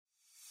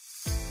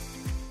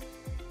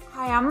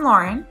Hi, I'm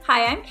Lauren.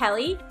 Hi, I'm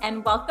Kelly,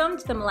 and welcome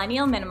to the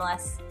Millennial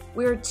Minimalists.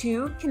 We're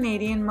two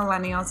Canadian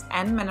millennials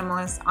and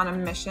minimalists on a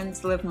mission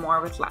to live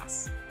more with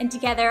less. And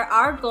together,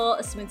 our goal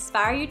is to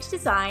inspire you to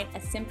design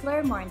a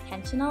simpler, more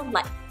intentional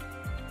life.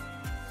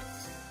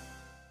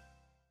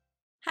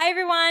 Hi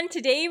everyone,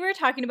 today we're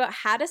talking about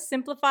how to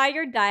simplify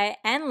your diet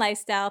and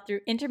lifestyle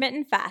through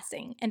intermittent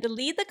fasting. And to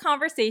lead the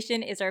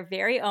conversation is our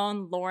very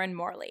own Lauren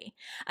Morley.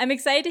 I'm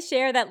excited to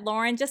share that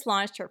Lauren just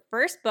launched her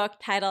first book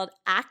titled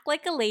Act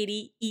Like a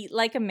Lady, Eat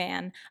Like a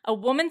Man, A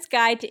Woman's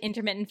Guide to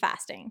Intermittent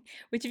Fasting,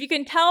 which if you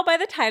can tell by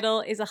the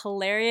title is a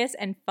hilarious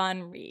and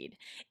fun read.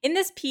 In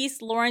this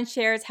piece, Lauren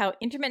shares how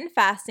intermittent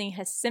fasting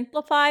has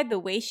simplified the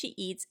way she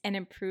eats and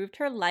improved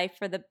her life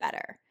for the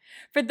better.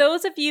 For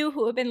those of you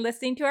who have been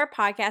listening to our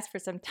podcast for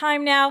some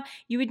time now,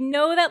 you would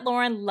know that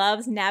Lauren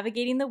loves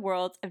navigating the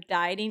worlds of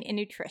dieting and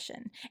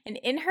nutrition. And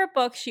in her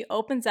book, she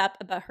opens up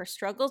about her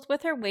struggles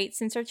with her weight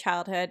since her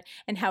childhood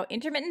and how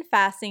intermittent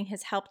fasting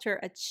has helped her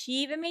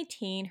achieve and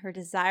maintain her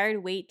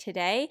desired weight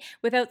today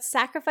without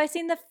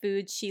sacrificing the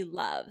food she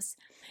loves.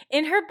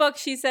 In her book,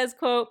 she says,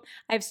 quote,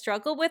 "I've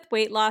struggled with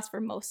weight loss for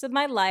most of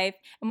my life,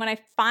 and when I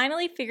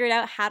finally figured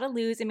out how to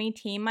lose and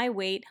maintain my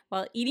weight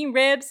while eating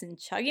ribs and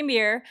chugging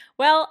beer,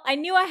 well, I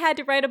knew I had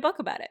to write a book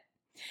about it."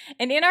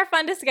 And in our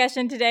fun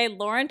discussion today,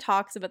 Lauren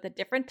talks about the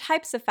different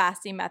types of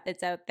fasting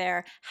methods out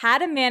there, how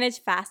to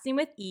manage fasting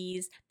with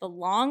ease, the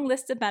long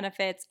list of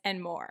benefits,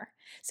 and more.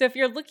 So if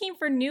you're looking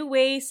for new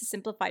ways to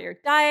simplify your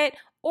diet,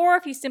 or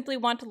if you simply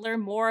want to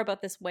learn more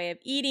about this way of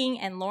eating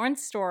and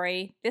Lauren's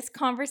story, this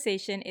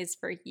conversation is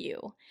for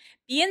you.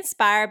 Be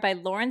inspired by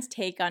Lauren's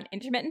take on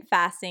intermittent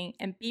fasting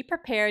and be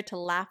prepared to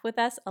laugh with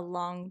us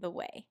along the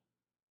way.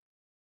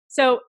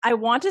 So I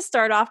want to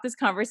start off this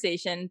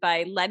conversation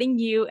by letting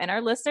you and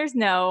our listeners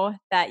know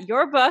that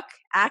your book,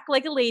 Act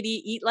Like a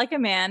Lady, Eat Like a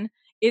Man,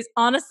 is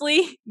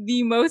honestly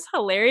the most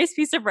hilarious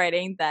piece of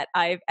writing that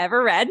I've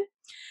ever read.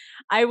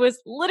 I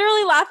was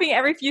literally laughing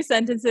every few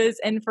sentences,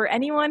 and for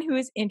anyone who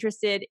is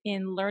interested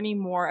in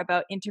learning more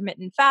about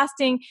intermittent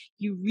fasting,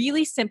 you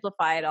really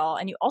simplify it all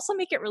and you also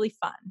make it really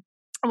fun.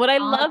 What I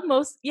love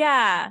most,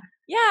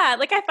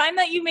 like I find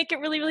that you make it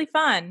really, really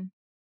fun.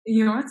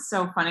 You know what's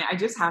so funny? I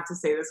just have to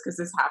say this because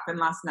this happened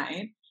last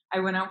night. I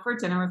went out for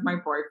dinner with my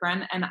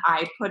boyfriend and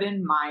I put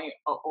in my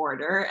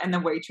order and the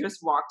waitress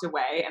walked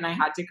away and I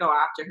had to go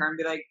after her and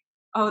be like,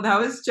 "Oh, that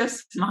was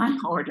just my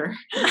order."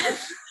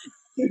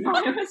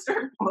 It was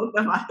for both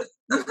of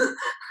us.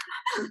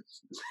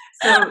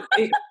 So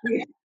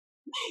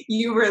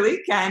you really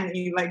can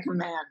eat like a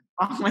man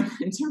with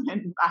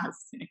intermittent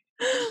fasting.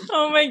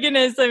 Oh my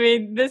goodness. I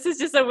mean, this is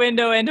just a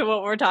window into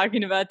what we're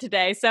talking about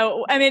today.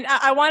 So, I mean,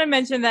 I want to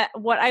mention that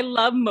what I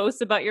love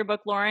most about your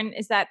book, Lauren,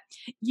 is that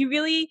you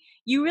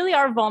really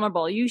are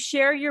vulnerable. You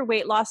share your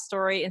weight loss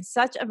story in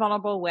such a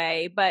vulnerable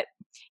way, but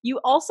you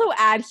also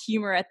add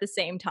humor at the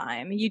same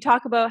time. You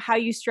talk about how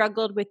you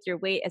struggled with your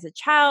weight as a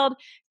child,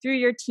 through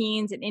your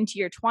teens and into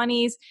your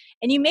 20s,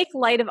 and you make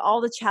light of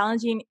all the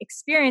challenging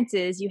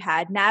experiences you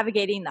had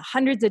navigating the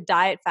hundreds of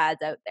diet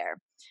fads out there.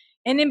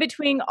 And in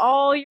between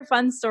all your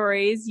fun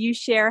stories, you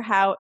share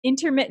how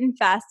intermittent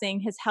fasting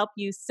has helped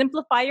you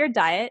simplify your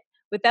diet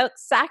without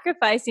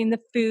sacrificing the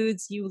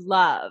foods you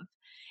love.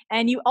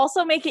 And you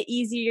also make it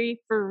easier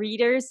for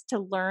readers to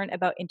learn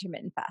about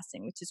intermittent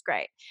fasting, which is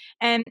great.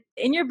 And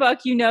in your book,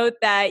 you note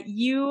that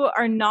you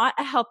are not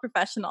a health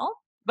professional,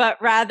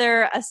 but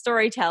rather a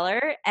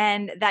storyteller,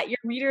 and that your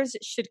readers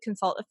should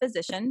consult a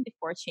physician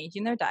before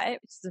changing their diet,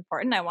 which is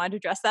important. I wanted to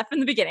address that from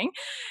the beginning.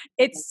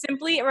 It's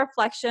simply a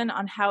reflection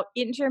on how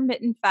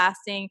intermittent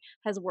fasting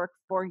has worked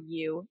for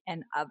you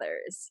and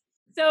others.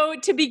 So,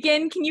 to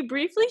begin, can you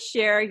briefly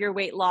share your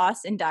weight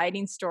loss and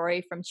dieting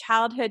story from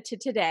childhood to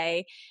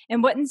today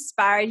and what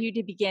inspired you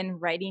to begin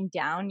writing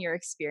down your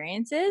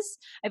experiences?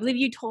 I believe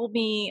you told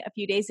me a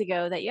few days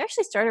ago that you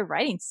actually started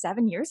writing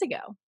 7 years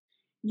ago.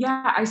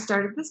 Yeah, I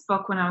started this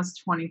book when I was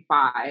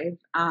 25.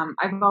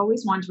 I've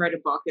always wanted to write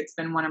a book. It's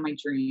been one of my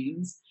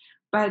dreams.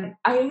 But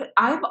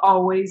I've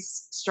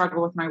always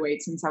struggled with my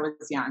weight since I was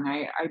young.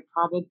 I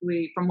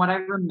probably, from what I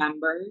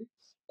remember,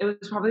 it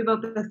was probably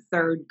about the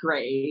third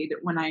grade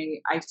when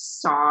I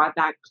saw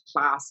that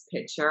class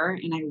picture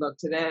and I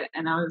looked at it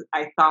and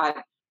I thought,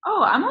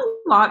 oh, I'm a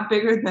lot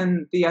bigger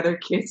than the other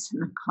kids in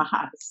the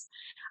class.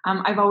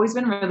 I've always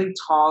been really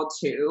tall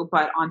too,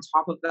 but on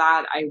top of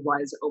that, I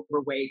was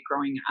overweight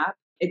growing up.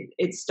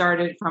 It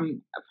started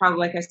from probably,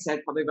 like I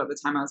said, probably about the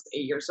time I was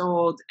 8 years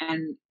old,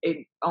 and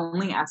it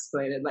only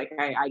escalated. Like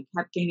I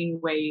kept gaining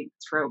weight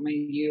throughout my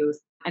youth,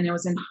 and it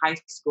was in high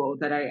school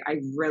that I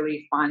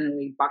really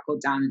finally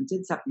buckled down and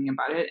did something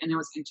about it, and it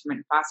was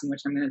intermittent fasting,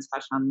 which I'm going to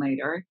touch on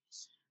later.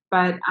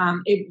 But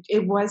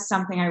it was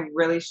something I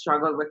really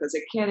struggled with as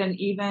a kid, and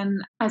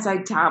even as I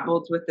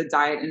dabbled with the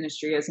diet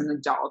industry as an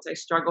adult, I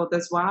struggled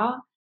as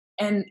well.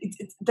 And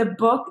the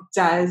book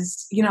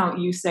does,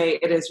 you say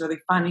it is really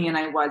funny, and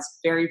I was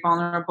very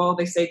vulnerable.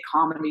 They say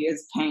comedy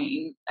is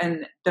pain,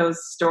 and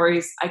those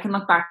stories, I can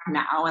look back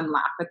now and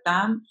laugh at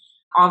them.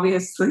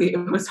 Obviously,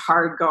 it was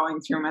hard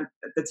going through them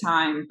at the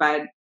time,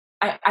 but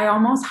I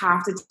almost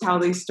have to tell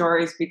these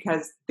stories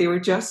because they were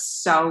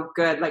just so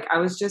good. Like I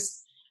was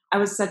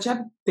such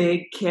a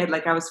big kid.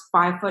 Like I was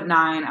 5'9".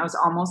 I was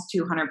almost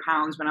 200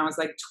 pounds when I was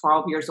like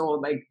 12 years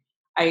old. Like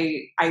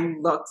I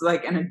looked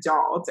like an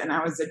adult and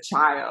I was a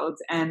child.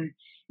 And,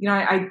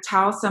 I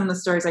tell some of the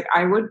stories, like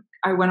I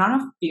went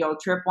on a field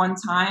trip one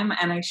time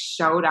and I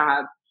showed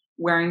up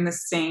wearing the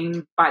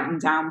same button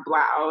down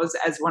blouse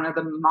as one of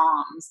the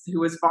moms who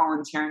was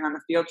volunteering on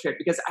the field trip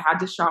because I had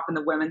to shop in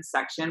the women's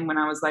section when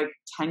I was like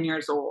 10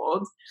 years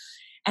old.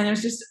 And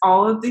there's just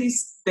all of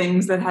these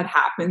things that had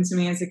happened to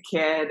me as a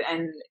kid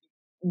and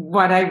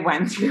what I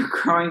went through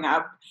growing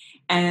up.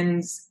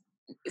 And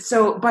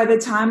so by the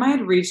time I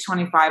had reached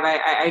 25,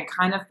 I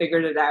kind of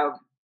figured it out.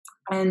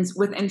 And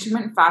with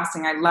intermittent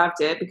fasting, I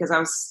loved it because I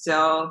was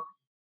still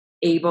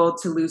able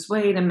to lose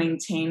weight and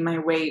maintain my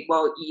weight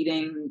while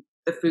eating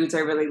the foods I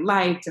really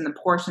liked and the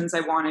portions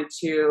I wanted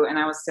to, and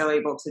I was still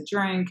able to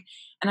drink.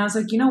 And I was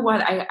like, you know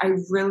what? I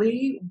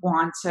really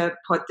want to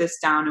put this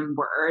down in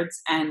words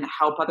and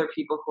help other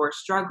people who are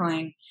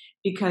struggling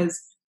because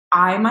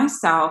I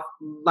myself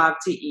love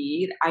to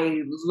eat. I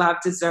love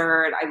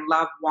dessert. I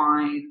love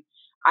wine.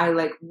 I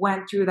like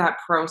went through that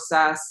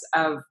process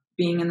of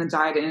being in the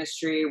diet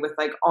industry with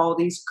like all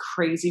these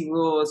crazy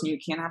rules and you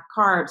can't have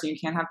carbs and you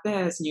can't have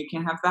this and you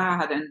can't have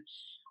that. And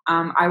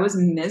I was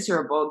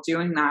miserable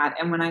doing that.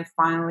 And when I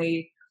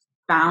finally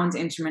found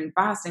intermittent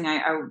fasting,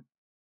 I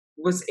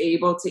was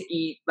able to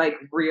eat like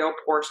real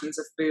portions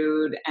of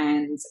food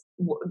and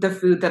the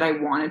food that I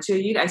wanted to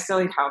eat. I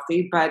still eat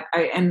healthy,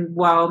 and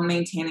while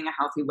maintaining a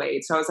healthy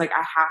weight. So I was like,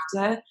 I have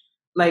to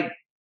like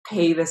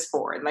pay this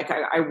forward. Like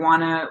I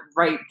want to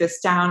write this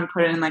down and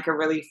put it in like a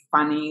really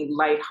funny,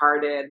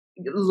 lighthearted,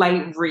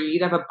 light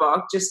read of a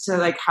book just to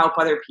like help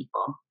other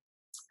people.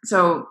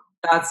 So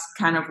that's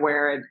kind of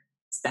where it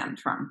stemmed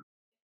from.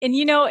 And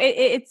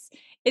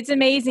it's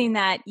amazing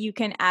that you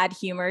can add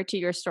humor to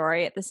your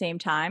story at the same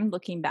time,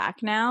 looking back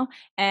now.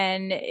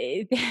 And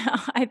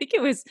I think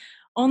it was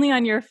only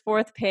on your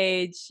fourth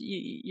page.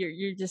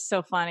 You're just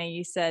so funny.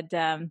 You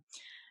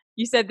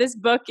said this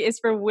book is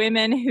for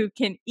women who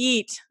can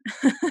eat,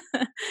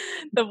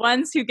 the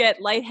ones who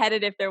get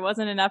lightheaded if there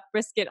wasn't enough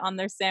brisket on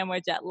their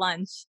sandwich at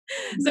lunch.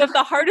 So if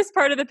the hardest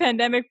part of the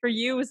pandemic for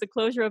you was the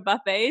closure of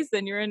buffets,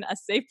 then you're in a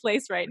safe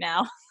place right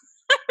now.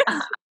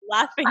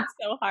 Laughing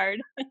so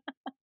hard.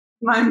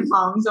 My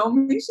mom told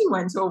me she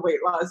went to a weight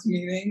loss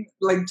meeting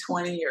like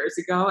 20 years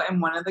ago, and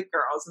one of the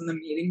girls in the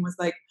meeting was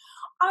like,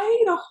 I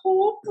ate a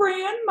whole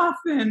bran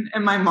muffin.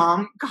 And my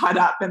mom got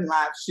up and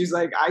laughed. She's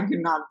like, I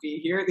could not be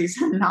here. These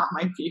are not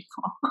my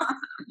people.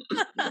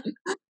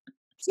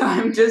 So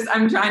I'm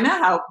trying to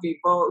help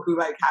people who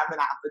like have an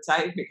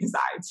appetite because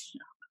I do.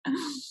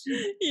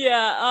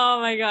 Yeah. Oh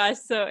my gosh.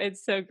 So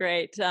it's so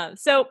great.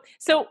 So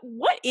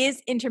what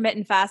is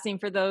intermittent fasting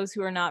for those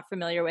who are not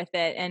familiar with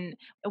it? And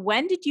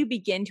when did you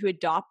begin to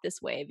adopt this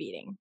way of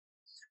eating?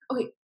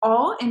 Okay,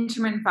 all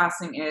intermittent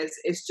fasting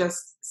is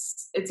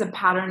just it's a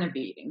pattern of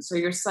eating. So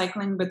you're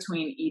cycling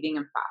between eating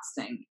and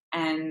fasting.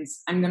 And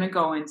I'm going to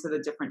go into the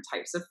different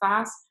types of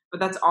fast, but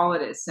that's all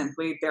it is.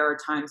 Simply there are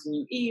times when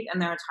you eat and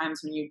there are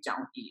times when you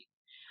don't eat.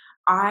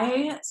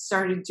 I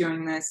started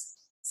doing this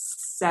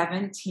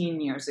 17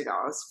 years ago.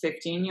 I was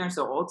 15 years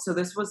old. So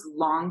this was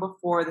long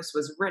before this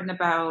was written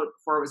about,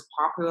 before it was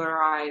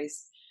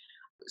popularized.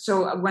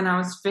 So when I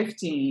was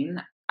 15,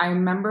 I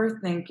remember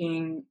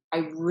thinking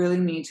I really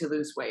need to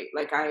lose weight.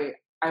 Like I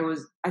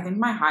think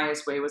my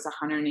highest weight was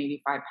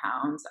 185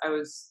 pounds. I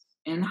was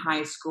in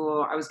high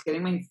school. I was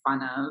getting made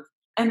fun of.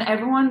 And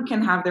everyone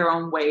can have their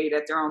own weight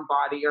at their own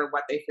body or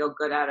what they feel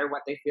good at or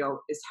what they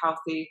feel is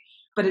healthy.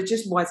 But it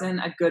just wasn't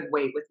a good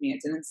weight with me.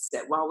 It didn't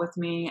sit well with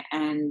me.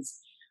 And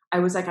I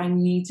was like, I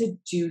need to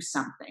do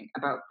something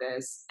about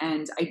this.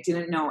 And I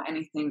didn't know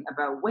anything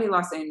about weight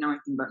loss. I didn't know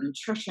anything about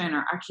nutrition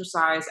or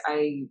exercise.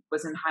 I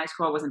was in high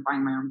school. I wasn't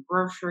buying my own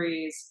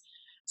groceries.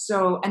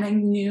 So, and I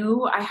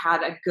knew I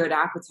had a good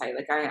appetite.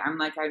 Like I'm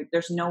like,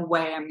 there's no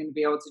way I'm going to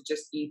be able to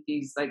just eat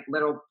these like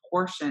little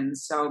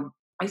portions. So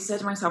I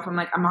said to myself, I'm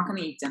like, I'm not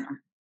going to eat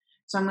dinner.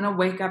 So I'm going to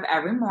wake up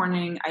every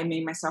morning. I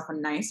made myself a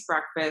nice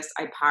breakfast.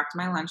 I packed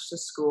my lunch to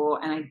school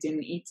and I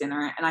didn't eat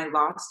dinner. And I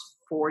lost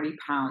 40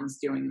 pounds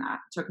doing that.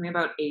 It took me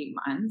about 8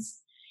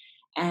 months.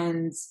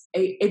 And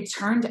it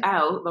turned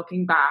out,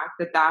 looking back,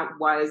 that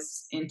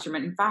was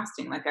intermittent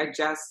fasting. Like I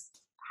just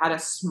had a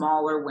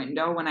smaller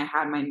window when I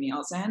had my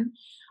meals in.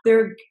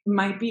 There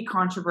might be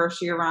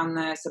controversy around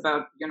this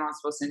about you're not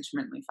supposed to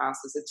intermittently fast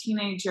as a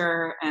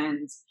teenager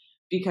and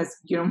because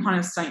you don't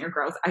want to stunt your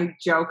growth. I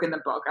joke in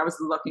the book, I was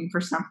looking for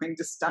something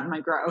to stunt my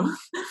growth,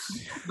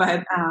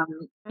 but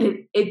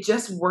it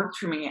just worked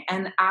for me.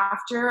 And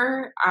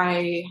after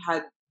I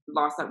had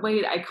lost that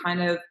weight, I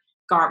kind of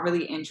got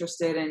really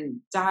interested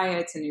in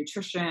diets and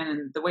nutrition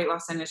and the weight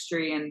loss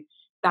industry. And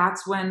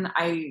that's when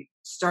I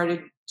started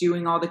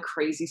doing all the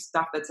crazy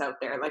stuff that's out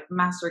there, like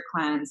Master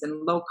Cleanse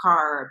and low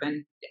carb.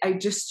 And I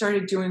just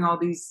started doing all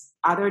these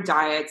other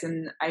diets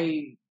and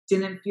I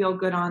didn't feel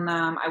good on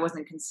them. I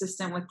wasn't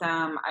consistent with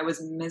them. I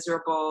was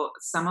miserable.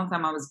 Some of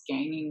them I was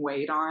gaining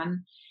weight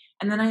on.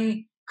 And then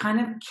I kind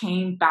of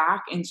came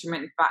back into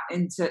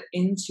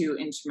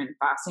intermittent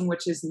fasting,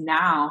 which is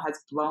now has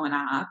blown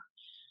up,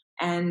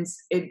 and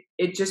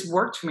it just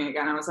worked for me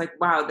again. I was like,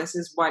 wow, this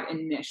is what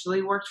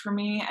initially worked for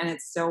me, and it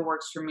still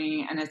works for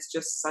me, and it's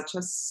just such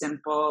a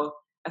simple,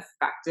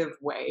 effective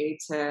way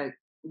to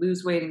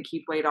lose weight and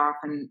keep weight off,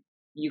 and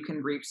you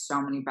can reap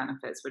so many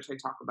benefits, which I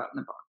talk about in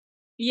the book.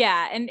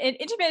 Yeah, and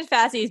intermittent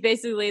fasting is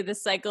basically the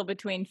cycle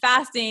between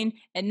fasting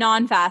and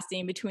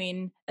non-fasting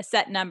between a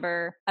set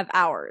number of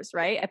hours,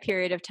 right? A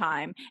period of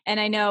time. And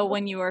I know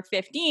when you were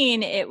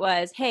 15, it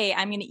was, hey,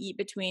 I'm going to eat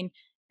between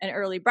an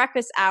early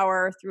breakfast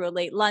hour through a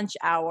late lunch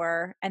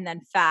hour and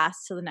then fast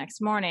till the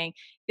next morning.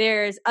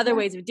 There's other Yeah.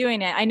 ways of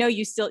doing it. I know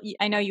you still eat,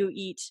 I know you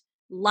eat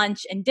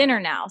lunch and dinner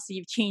now, so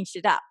you've changed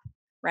it up,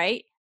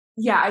 right?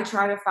 Yeah, I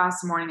try to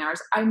fast morning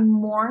hours. I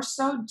more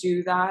so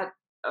do that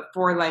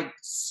for like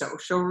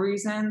social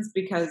reasons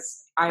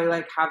because I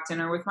like have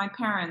dinner with my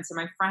parents and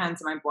my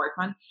friends and my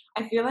boyfriend.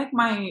 I feel like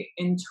my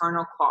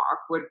internal clock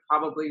would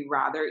probably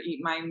rather eat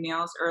my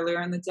meals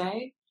earlier in the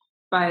day,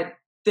 but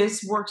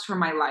this works for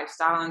my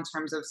lifestyle in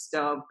terms of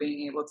still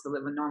being able to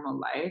live a normal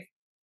life.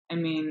 I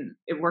mean,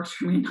 it worked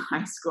for me in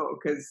high school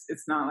because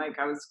it's not like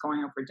I was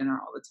going out for dinner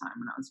all the time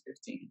when I was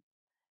 15.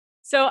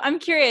 So I'm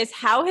curious,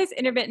 how has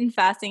intermittent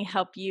fasting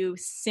helped you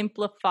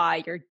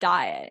simplify your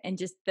diet and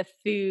just the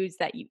foods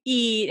that you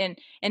eat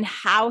and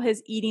how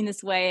has eating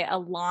this way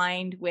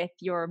aligned with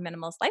your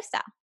minimalist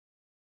lifestyle?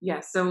 Yeah,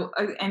 so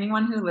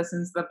anyone who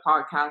listens to the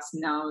podcast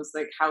knows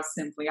like how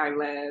simply I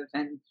live,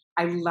 and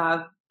I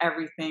love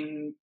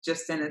everything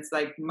just in its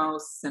like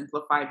most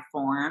simplified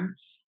form.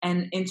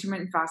 And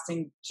intermittent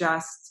fasting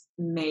just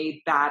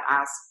made that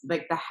as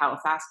like the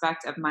health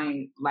aspect of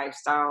my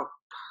lifestyle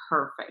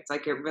perfect.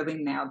 Like it really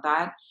nailed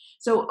that.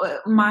 So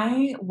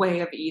my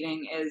way of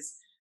eating is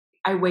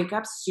I wake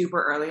up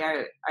super early.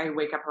 I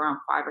wake up around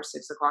 5 or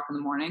 6 o'clock in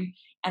the morning,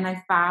 and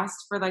I fast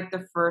for like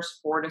the first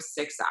 4 to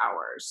 6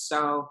 hours.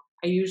 So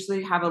I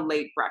usually have a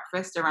late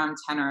breakfast around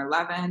 10 or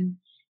 11,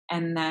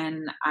 and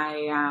then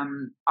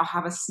I'll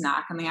have a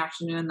snack in the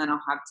afternoon, then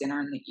I'll have dinner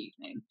in the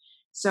evening.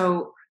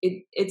 So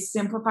it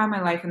simplified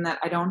my life in that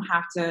I don't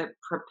have to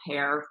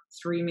prepare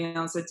 3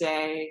 meals a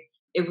day.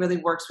 It really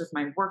works with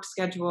my work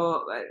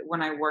schedule.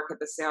 When I work at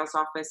the sales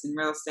office in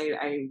real estate,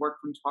 I work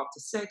from 12 to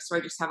 6. So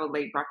I just have a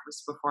late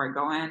breakfast before I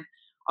go in.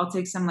 I'll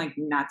take some like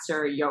nuts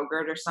or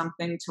yogurt or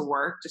something to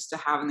work just to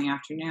have in the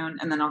afternoon.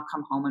 And then I'll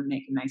come home and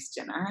make a nice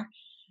dinner.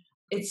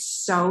 It's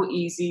so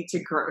easy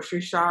to grocery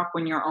shop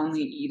when you're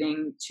only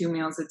eating 2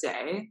 meals a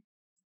day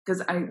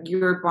because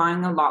you're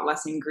buying a lot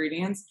less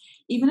ingredients.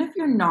 Even if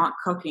you're not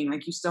cooking,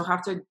 like you still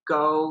have to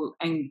go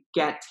and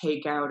get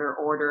takeout or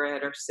order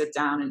it or sit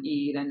down and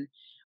eat. And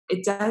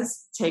it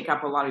does take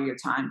up a lot of your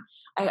time.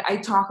 I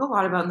talk a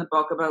lot about in the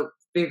book about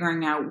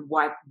figuring out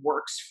what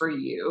works for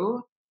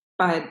you,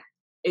 but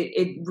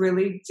it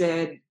really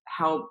did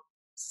help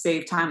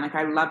save time. Like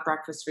I love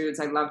breakfast foods,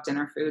 I love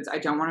dinner foods. I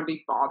don't want to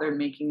be bothered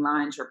making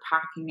lunch or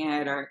packing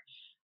it, or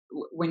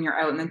when you're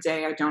out in the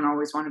day, I don't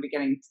always want to be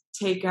getting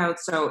takeout.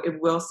 So it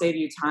will save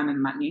you time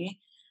and money.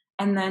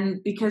 And then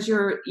because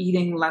you're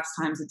eating less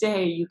times a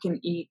day, you can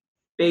eat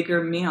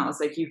bigger meals.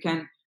 Like you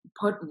can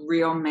put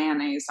real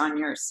mayonnaise on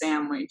your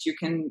sandwich. You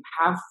can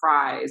have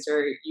fries,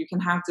 or you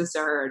can have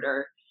dessert,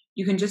 or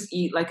you can just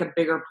eat like a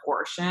bigger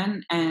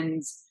portion,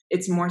 and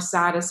it's more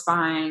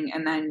satisfying.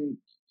 And then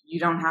you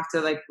don't have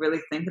to like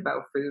really think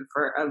about food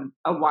for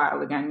a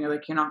while again. You're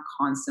not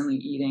constantly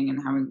eating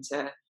and having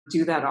to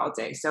do that all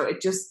day. So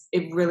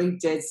it really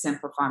did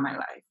simplify my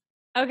life.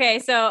 Okay,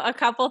 so a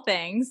couple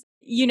things.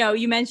 You know,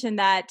 you mentioned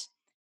that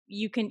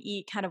you can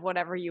eat kind of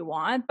whatever you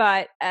want,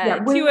 but Yeah,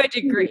 to with a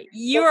degree,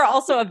 you are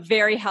also a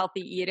very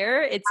healthy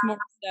eater. It's more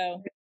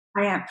so.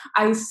 I am.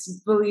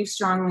 Believe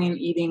strongly in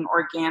eating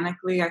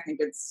organically. I think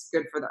it's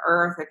good for the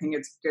earth. I think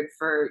it's good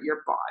for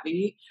your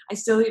body. I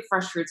still eat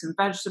fresh fruits and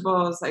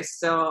vegetables. I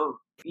still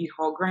eat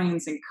whole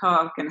grains and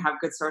cook and have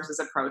good sources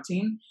of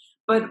protein.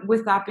 But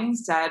with that being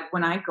said,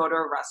 when I go to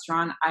a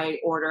restaurant, I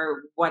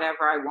order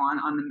whatever I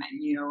want on the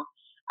menu.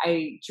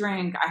 I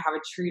drink, I have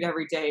a treat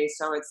every day.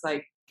 So it's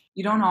like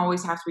you don't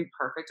always have to be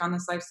perfect on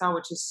this lifestyle,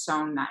 which is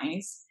so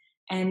nice.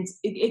 And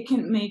it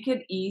can make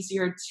it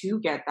easier to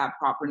get that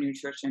proper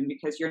nutrition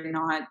because you're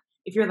not,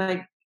 if you're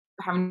like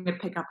having to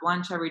pick up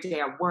lunch every day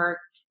at work,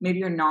 maybe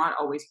you're not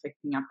always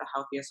picking up the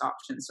healthiest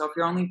option. So if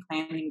you're only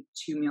planning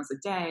 2 meals a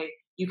day,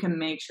 you can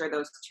make sure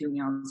those 2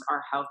 meals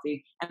are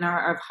healthy and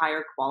are of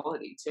higher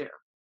quality too.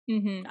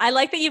 I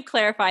like that you've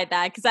clarified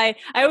that because I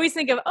always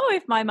think of, oh,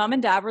 if my mom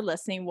and dad were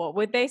listening, what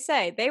would they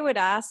say? They would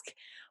ask,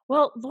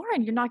 well,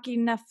 Lauren, you're not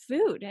getting enough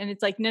food. And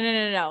it's like, no, no,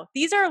 no, no.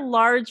 These are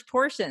large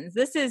portions.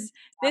 This is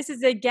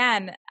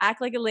again, act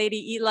like a lady,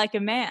 eat like a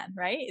man,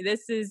 right?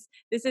 This is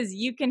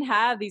you can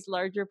have these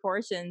larger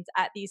portions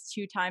at these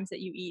two times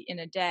that you eat in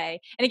a day.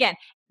 And again,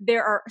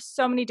 there are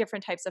so many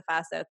different types of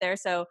fast out there.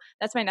 So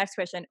that's my next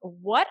question.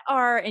 What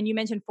are, and you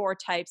mentioned four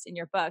types in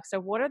your book. So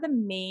what are the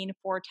main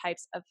four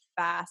types of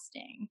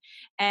fasting?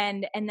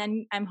 And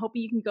then I'm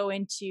hoping you can go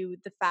into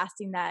the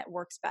fasting that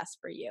works best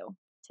for you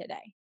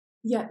today.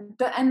 Yeah,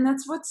 and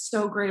that's what's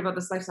so great about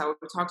this lifestyle.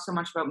 We talk so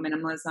much about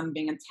minimalism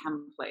being a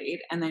template,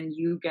 and then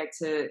you get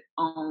to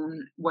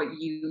own what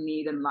you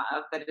need and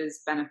love that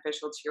is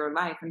beneficial to your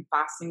life. And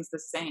fasting's the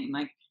same.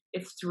 Like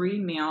if 3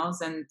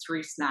 meals and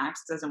 3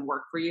 snacks doesn't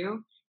work for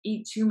you,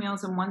 eat 2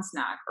 meals and 1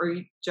 snack, or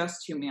eat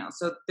just 2 meals.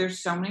 So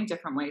there's so many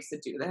different ways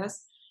to do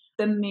this.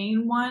 The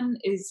main one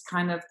is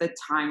kind of the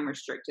time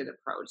restricted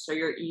approach. So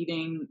you're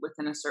eating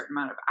within a certain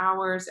amount of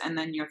hours, and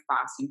then you're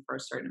fasting for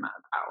a certain amount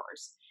of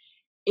hours.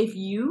 If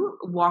you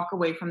walk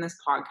away from this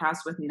podcast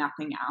with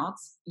nothing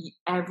else,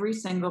 every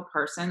single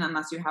person,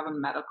 unless you have a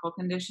medical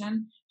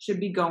condition, should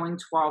be going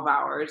 12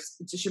 hours,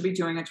 should be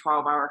doing a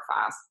 12-hour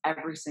fast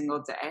every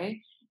single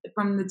day.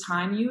 From the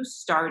time you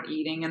start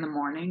eating in the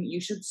morning,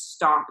 you should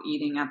stop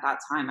eating at that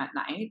time at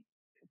night.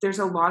 There's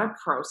a lot of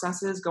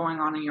processes going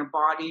on in your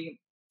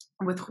body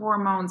with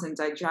hormones and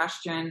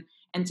digestion,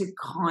 and to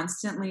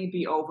constantly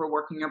be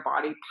overworking your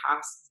body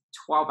past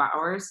 12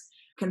 hours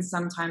can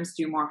sometimes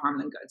do more harm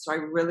than good. So I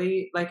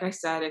really, like I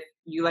said, if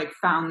you like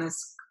found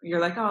this, you're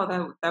like,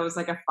 oh, that was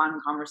like a fun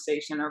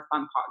conversation or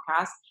fun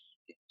podcast,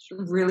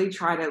 really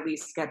try to at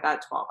least get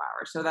that 12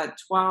 hours. So that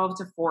 12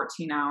 to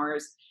 14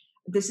 hours.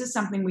 This is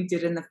something we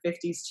did in the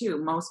 50s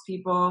too. Most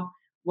people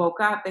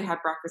woke up, they had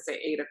breakfast at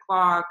 8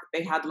 o'clock,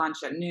 they had lunch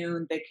at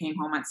noon, they came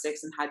home at 6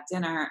 and had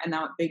dinner, and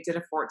now they did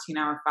a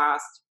 14-hour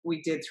fast.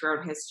 We did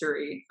throughout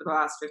history for the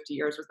last 50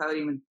 years without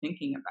even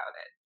thinking about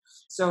it.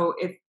 So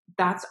if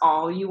that's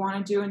all you want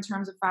to do in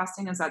terms of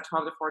fasting is that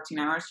 12 to 14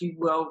 hours, you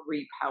will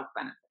reap health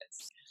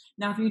benefits.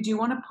 Now, if you do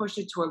want to push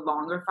it to a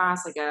longer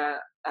fast, like a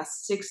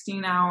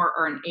 16-hour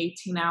or an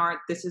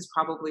 18-hour, this is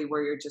probably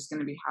where you're just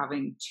going to be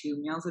having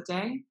 2 meals a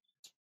day.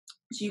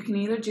 So you can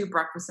either do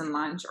breakfast and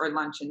lunch or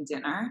lunch and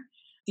dinner.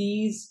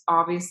 These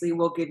obviously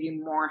will give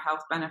you more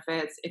health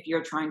benefits. If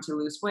you're trying to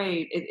lose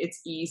weight,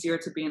 it's easier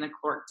to be in a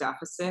caloric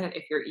deficit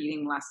if you're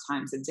eating less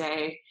times a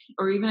day,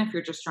 or even if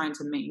you're just trying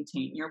to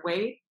maintain your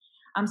weight.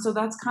 So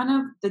that's kind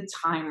of the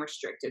time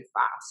restricted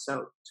fast.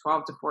 So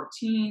 12 to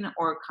 14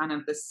 or kind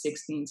of the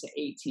 16 to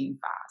 18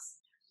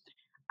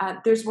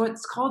 fast. There's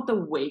what's called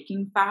the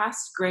waking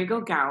fast. Greg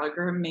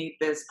O'Gallagher made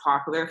this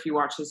popular if you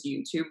watch his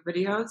YouTube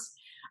videos.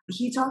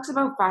 He talks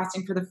about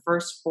fasting for the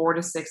first 4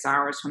 to 6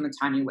 hours from the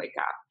time you wake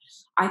up.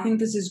 I think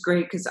this is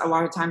great because a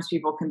lot of times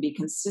people can be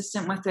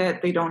consistent with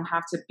it. They don't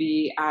have to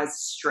be as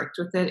strict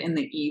with it in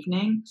the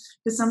evening.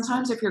 Because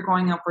sometimes if you're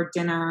going out for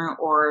dinner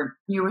or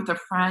you're with a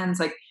friends,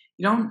 like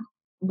you don't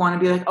want to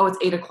be like, oh, it's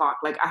 8 o'clock.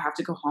 Like I have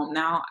to go home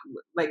now.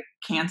 Like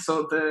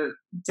cancel the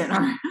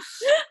dinner.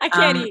 I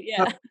can't eat.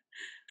 So Yeah.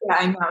 yeah,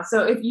 I know.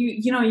 So if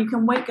you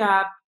can wake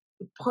up,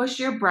 push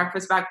your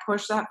breakfast back,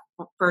 push that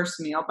first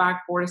meal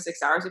back 4 to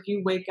 6 hours. If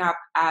you wake up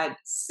at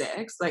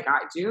 6, like I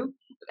do,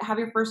 have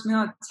your first meal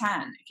at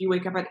 10. If you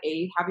wake up at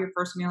 8, have your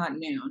first meal at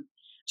noon.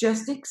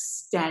 Just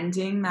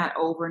extending that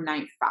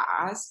overnight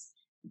fast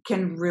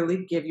can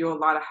really give you a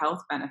lot of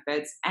health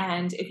benefits.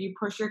 And if you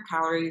push your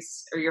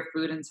calories or your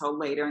food until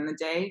later in the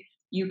day,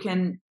 you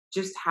can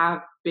just have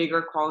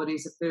bigger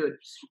qualities of food.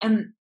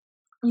 And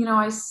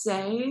I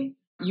say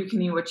you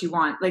can eat what you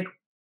want. Like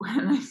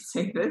when I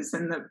say this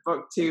in the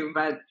book too,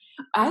 but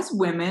as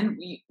women,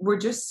 we're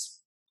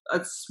just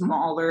a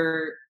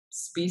smaller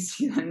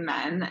species than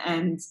men,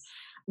 and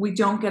we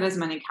don't get as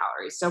many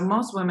calories. So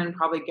most women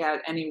probably get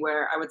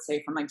anywhere, I would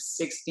say, from like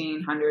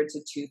 1,600 to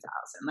 2,000.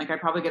 Like I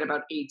probably get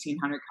about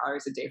 1,800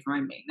 calories a day for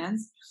my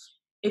maintenance.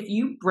 If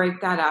you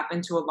break that up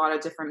into a lot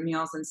of different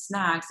meals and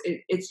snacks,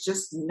 it's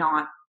just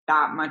not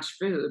that much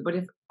food. But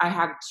if I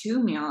have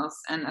 2 meals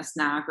and a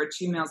snack or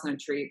 2 meals and a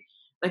treat,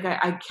 like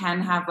I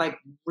can have like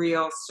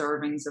real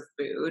servings of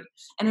food.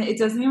 And it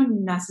doesn't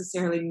even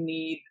necessarily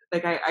need,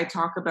 like I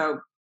talk about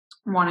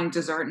wanting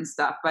dessert and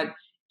stuff, but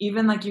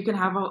even like you can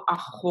have a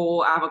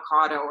whole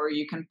avocado, or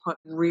you can put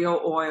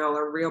real oil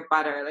or real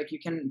butter. Like you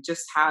can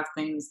just have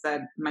things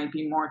that might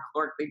be more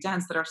calorically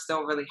dense that are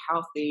still really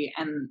healthy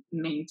and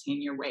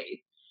maintain your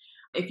weight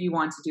if you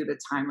want to do the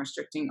time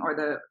restricting or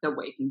the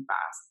waking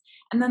fast.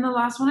 And then the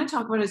last one I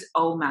talk about is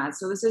OMAD.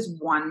 So this is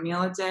 1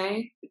 meal a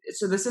day.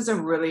 So this is a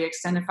really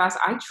extended fast.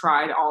 I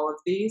tried all of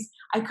these.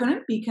 I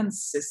couldn't be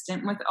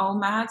consistent with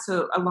OMAD.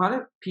 So a lot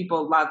of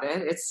people love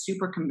it. It's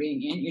super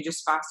convenient. You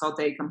just fast all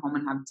day, come home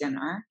and have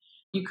dinner.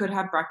 You could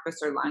have breakfast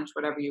or lunch,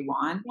 whatever you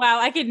want. Wow,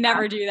 I could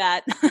never do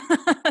that.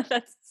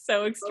 That's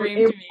so So extreme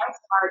it to was me.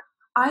 hard.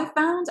 I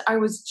found I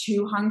was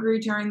too hungry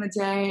during the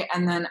day,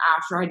 and then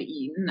after I'd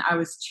eaten, I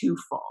was too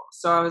full.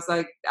 So I was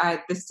like,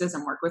 this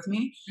doesn't work with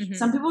me. Mhm.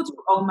 Some people do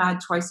OMAD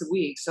twice a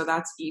week. So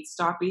that's Eat,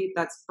 Stop, Eat.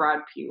 That's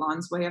Brad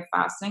Pilon's way of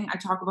fasting. I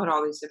talk about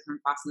all these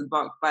different fasts in the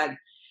book, but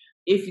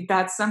if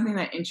that's something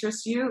that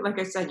interests you, like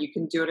I said, you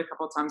can do it a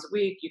couple times a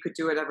week. You could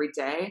do it every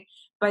day.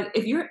 But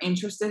if you're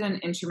interested in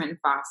intermittent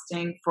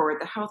fasting for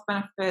the health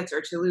benefits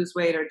or to lose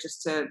weight or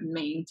just to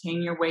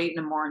maintain your weight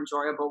in a more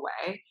enjoyable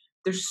way,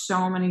 there's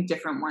so many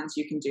different ones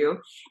you can do.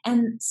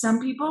 And some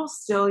people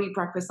still eat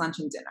breakfast, lunch,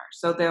 and dinner.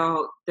 So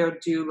they'll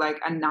do like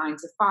a 9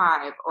 to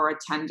 5 or a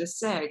 10 to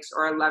 6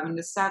 or 11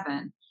 to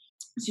 7.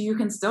 So you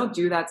can still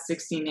do that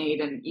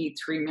 16-8 and eat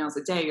 3 meals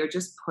a day. You're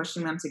just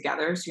pushing them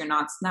together, so you're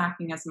not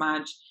snacking as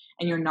much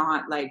and you're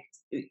not, like,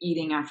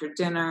 eating after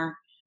dinner.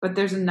 But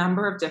there's a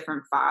number of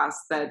different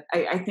fasts that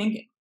I think,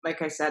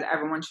 like I said,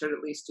 everyone should at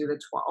least do the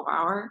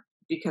 12-hour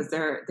because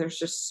there's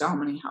just so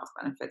many health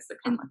benefits that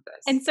come And with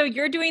this. and so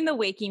you're doing the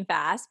waking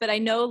fast, but I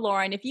know,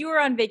 Lauren, if you were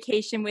on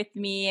vacation with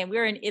me and we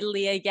were in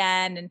Italy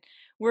again and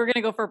we're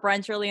gonna go for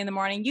brunch early in the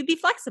morning, you'd be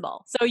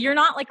flexible. So you're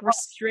not like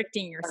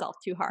restricting yourself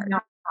too hard. No,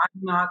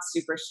 I'm not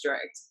super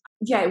strict.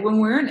 Yeah, when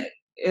we're in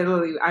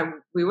Italy,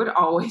 we would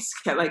always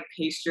get, like,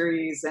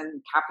 pastries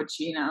and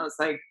cappuccinos,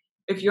 like,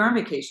 if you're on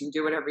vacation,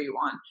 do whatever you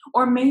want.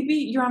 Or maybe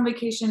you're on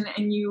vacation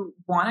and you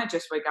wanna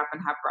just wake up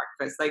and have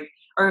breakfast, like,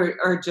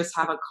 or just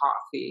have a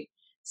coffee.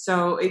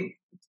 So,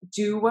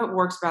 do what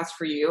works best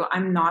for you.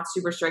 I'm not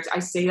super strict. I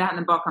say that in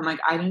the book. I'm like,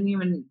 I didn't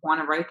even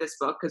wanna write this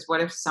book because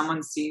what if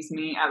someone sees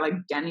me at, like,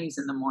 Denny's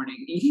in the morning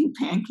eating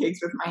pancakes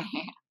with my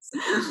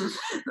hands?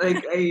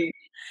 Like, so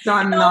It's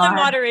I'm all in not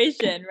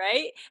moderation,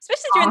 right?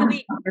 Especially during the on.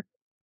 week.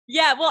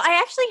 Yeah, well, I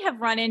actually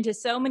have run into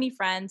so many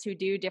friends who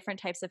do different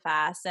types of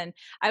fasts, and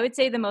I would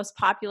say the most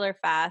popular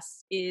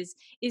fast is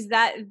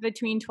that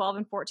between 12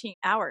 and 14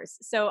 hours.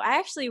 So I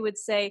actually would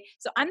say,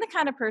 so I'm the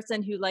kind of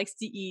person who likes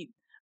to eat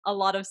a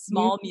lot of You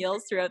small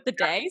meals throughout the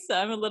day, so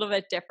I'm a little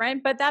bit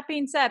different. But that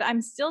being said,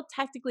 I'm still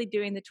technically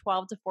doing the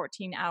 12 to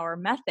 14-hour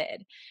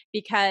method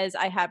because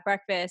I have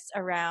breakfast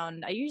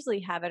around, I usually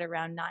have it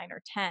around 9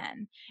 or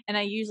 10, and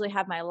I usually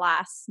have my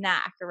last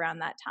snack around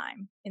that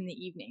time in the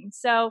evening.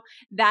 So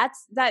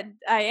that's that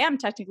I am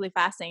technically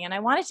fasting. And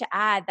I wanted to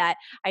add that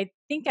I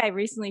think I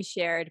recently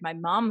shared my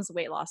mom's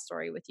weight loss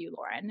story with you,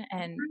 Lauren.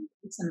 And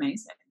it's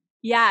amazing.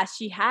 yeah,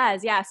 she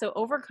has. Yeah, so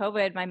over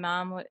COVID, my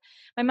mom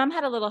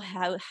had a little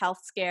health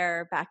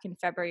scare back in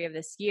February of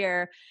this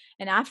year,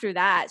 and after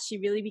that, she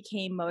really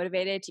became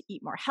motivated to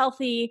eat more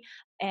healthy,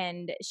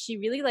 and she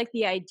really liked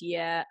the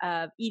idea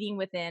of eating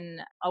within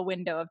a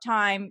window of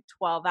time,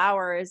 12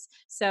 hours.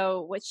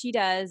 So what she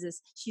does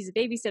is she's a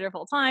babysitter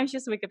full time. She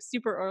has to wake up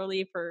super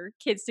early for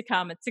kids to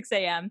come at 6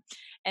 a.m.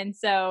 And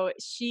so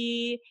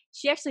she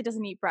actually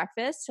doesn't eat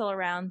breakfast till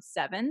around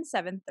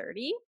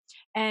 7:30,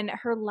 and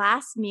her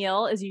last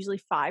meal is usually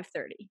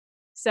 5:30.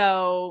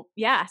 So,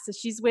 yeah, so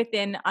she's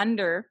within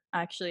under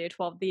actually a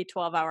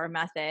 12-hour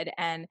method,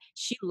 and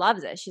she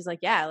loves it. She's like,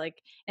 yeah, like,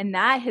 and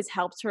that has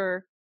helped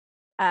her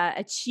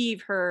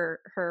achieve her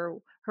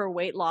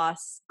weight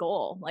loss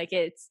goal. Like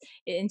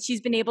and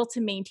she's been able to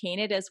maintain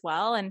it as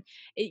well. And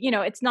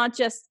it's not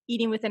just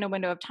eating within a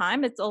window of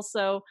time. It's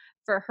also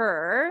for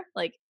her,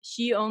 like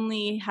she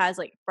only has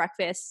like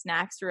breakfast,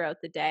 snacks throughout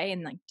the day,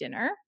 and like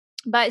dinner.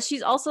 But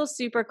she's also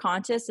super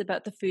conscious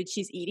about the food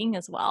she's eating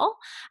as well.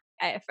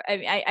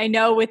 I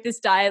know with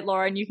this diet,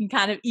 Lauren, you can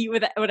kind of eat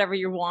with whatever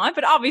you want,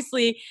 but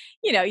obviously,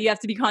 you have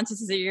to be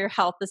conscious of your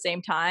health at the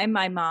same time.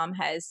 My mom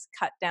has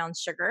cut down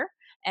sugar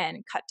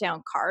and cut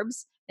down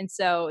carbs. And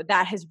so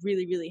that has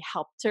really, really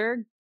helped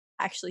her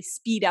actually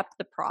speed up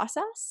the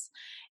process.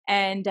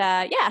 And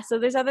yeah, so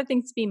there's other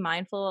things to be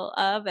mindful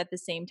of at the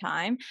same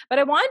time. But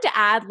I wanted to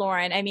add,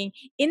 Lauren, I mean,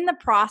 in the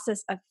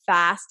process of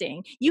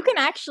fasting, you can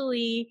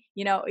actually,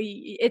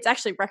 it's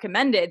actually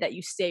recommended that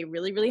you stay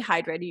really, really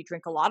hydrated. You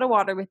drink a lot of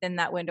water within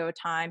that window of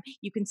time.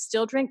 You can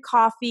still drink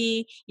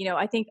coffee.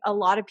 I think a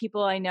lot of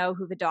people I know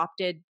who've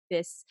adopted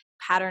this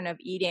pattern of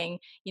eating,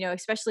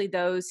 especially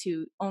those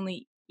who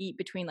only eat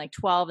between like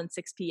 12 and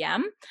 6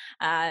 p.m.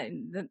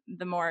 The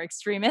more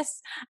extremists,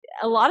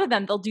 a lot of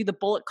them, they'll do the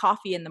bullet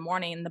coffee in the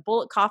morning. And the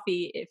bullet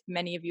coffee, if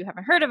many of you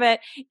haven't heard of it,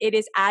 it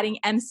is adding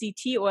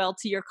MCT oil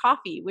to your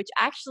coffee, which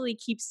actually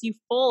keeps you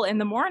full in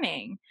the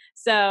morning.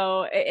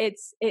 So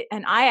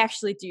and I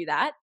actually do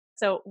that.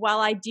 So while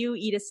I do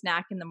eat a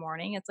snack in the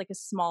morning, it's like a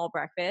small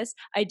breakfast,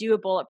 I do a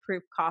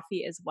bulletproof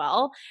coffee as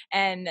well.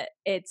 And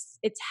it's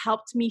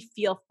helped me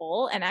feel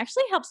full and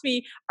actually helps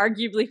me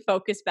arguably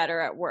focus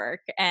better at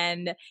work.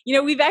 And,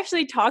 we've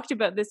actually talked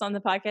about this on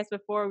the podcast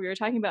before. We were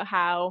talking about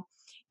how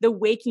the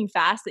waking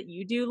fast that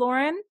you do,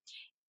 Lauren,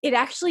 it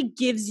actually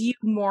gives you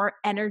more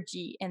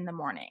energy in the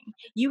morning.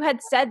 You had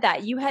said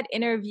that you had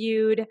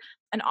interviewed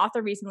an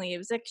author recently. It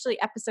was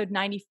actually episode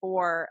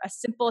 94, A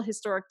Simple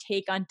Historic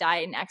Take on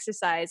Diet and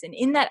Exercise. And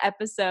in that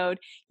episode,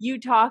 you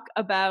talk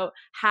about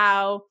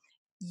how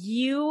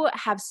you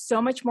have so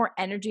much more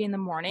energy in the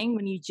morning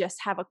when you just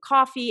have a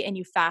coffee and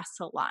you fast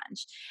till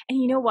lunch. And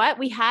you know what?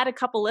 We had a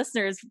couple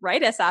listeners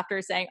write us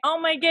after saying, oh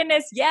my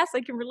goodness, yes,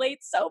 I can relate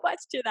so much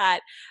to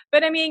that.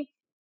 But I mean,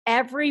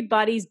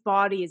 everybody's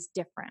body is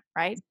different,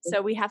 right?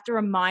 So we have to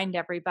remind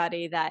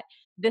everybody that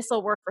this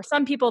will work for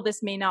some people,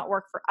 this may not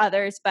work for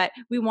others, but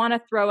we want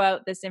to throw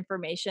out this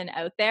information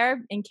out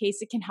there in case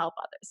it can help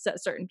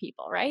others, certain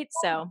people, right?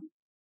 So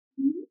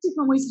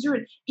Different ways to do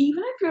it.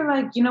 Even if you're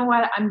like, you know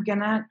what, I'm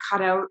gonna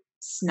cut out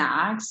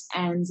snacks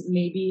and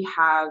maybe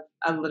have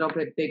a little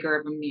bit bigger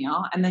of a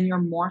meal, and then you're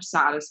more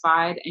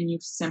satisfied and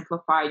you've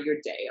simplified your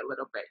day a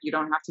little bit. You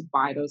don't have to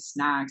buy those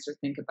snacks or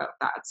think about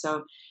that.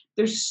 So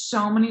there's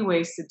so many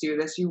ways to do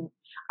this.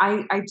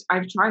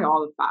 I've tried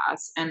all the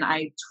fasts and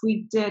I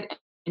tweaked it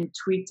and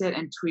tweaked it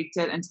and tweaked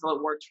it until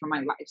it worked for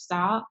my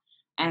lifestyle.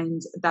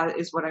 And that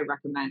is what I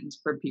recommend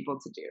for people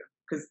to do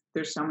because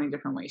there's so many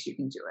different ways you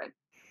can do it.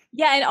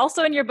 Yeah, and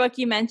also in your book,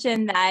 you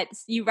mentioned that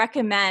you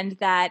recommend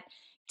that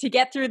to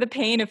get through the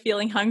pain of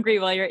feeling hungry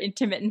while you're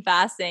intermittent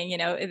fasting,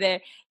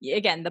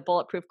 again, the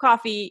bulletproof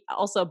coffee,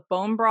 also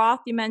bone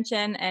broth you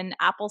mentioned, and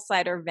apple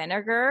cider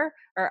vinegar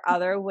are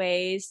other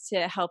ways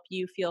to help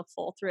you feel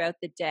full throughout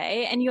the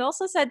day. And you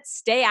also said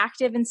stay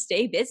active and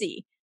stay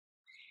busy.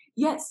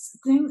 Yes,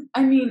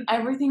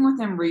 everything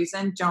within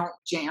reason. Don't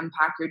jam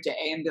pack your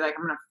day and be like,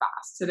 I'm gonna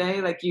fast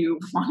today. Like you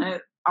wanna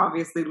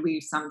obviously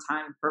leave some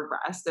time for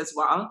rest as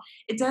well.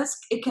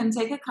 It can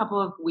take a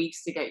couple of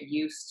weeks to get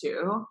used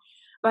to,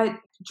 but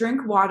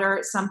drink water.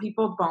 Some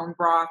people bone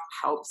broth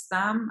helps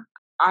them.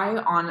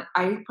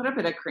 I put a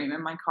bit of cream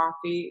in my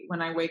coffee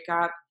when I wake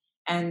up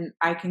and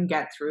I can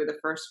get through the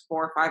first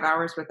 4 or 5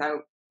 hours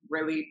without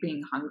really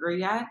being hungry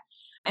yet.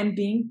 And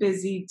being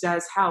busy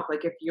does help.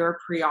 Like if you're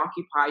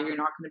preoccupied, you're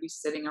not going to be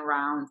sitting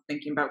around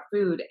thinking about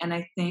food. And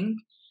I think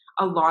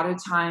a lot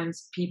of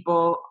times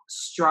people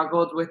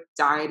struggled with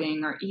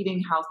dieting or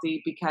eating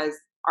healthy because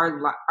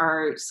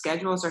our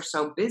schedules are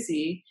so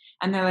busy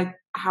and they're like,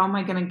 how am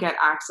I going to get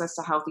access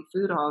to healthy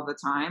food all the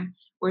time?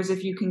 Whereas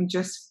if you can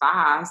just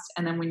fast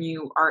and then when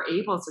you are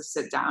able to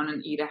sit down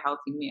and eat a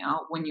healthy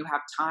meal when you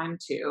have time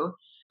to,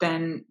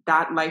 then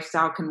that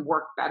lifestyle can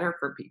work better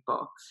for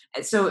people.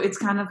 So it's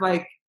kind of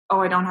like, oh,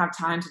 I don't have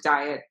time to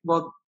diet.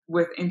 Well,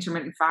 with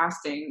intermittent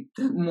fasting,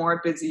 the more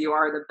busy you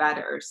are, the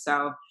better.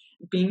 So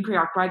being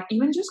preoccupied,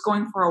 even just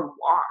going for a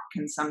walk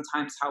can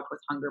sometimes help with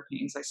hunger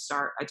pains.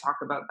 I talk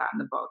about that in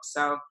the book.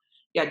 So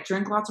yeah,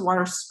 drink lots of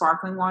water.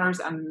 Sparkling water is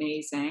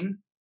amazing.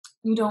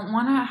 You don't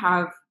want to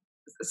have,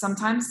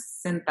 sometimes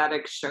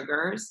synthetic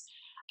sugars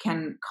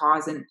can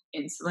cause an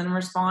insulin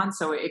response.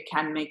 So it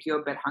can make you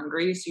a bit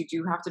hungry. So you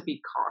do have to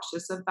be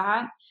cautious of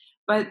that.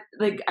 But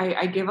like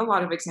I give a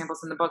lot of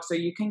examples in the book, so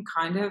you can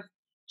kind of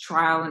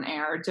trial and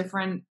error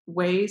different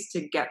ways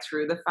to get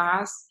through the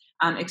fast,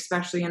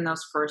 especially in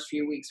those first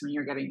few weeks when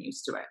you're getting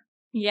used to it.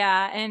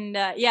 Yeah, and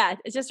yeah,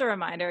 it's just a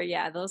reminder.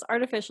 Yeah, those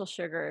artificial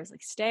sugars,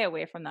 like stay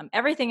away from them.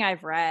 Everything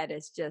I've read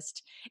is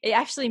just it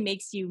actually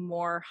makes you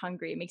more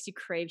hungry. It makes you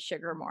crave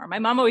sugar more. My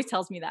mom always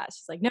tells me that.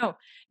 She's like, "No,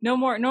 no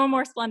more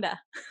Splenda."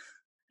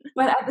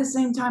 But at the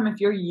same time, if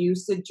you're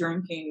used to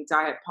drinking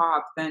diet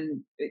pop,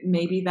 then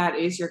maybe that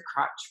is your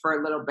crutch for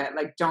a little bit.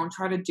 Like, don't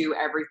try to do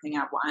everything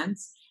at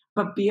once,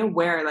 but be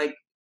aware. Like,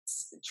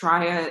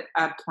 try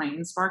a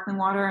plain sparkling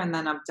water and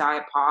then a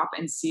diet pop,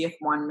 and see if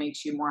one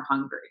makes you more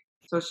hungry.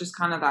 So it's just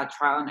kind of that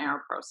trial and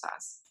error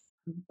process.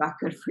 Is that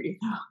good for you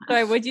though?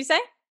 Sorry, what'd you say?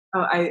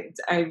 Oh,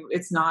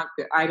 it's not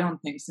good. I don't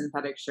think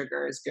synthetic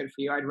sugar is good for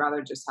you. I'd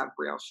rather just have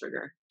real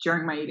sugar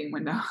during my eating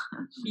window.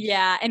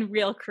 Yeah, and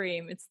real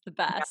cream, it's the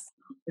Yeah, best.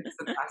 it's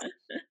the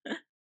best.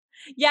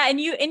 Yeah,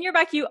 and you in your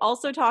book you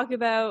also talk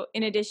about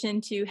in addition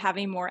to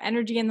having more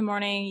energy in the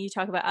morning, you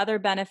talk about other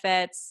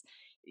benefits.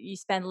 You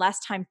spend less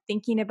time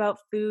thinking about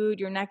food,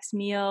 your next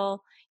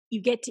meal.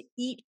 You get to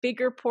eat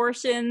bigger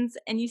portions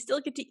and you still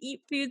get to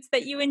eat foods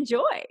that you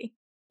enjoy.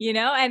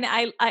 And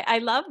I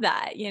love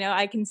that.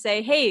 I can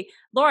say, "Hey,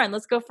 Lauren,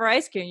 let's go for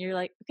ice cream." You're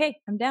like, "Okay,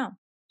 I'm down."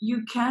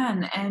 You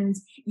can, and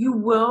you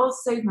will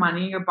save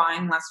money. You're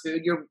buying less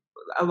food. You're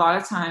a lot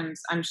of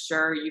times, I'm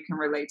sure you can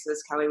relate to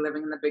this, Kelly,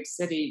 living in the big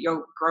city.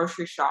 You'll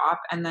grocery shop,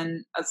 and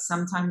then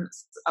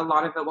sometimes a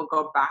lot of it will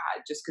go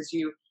bad just because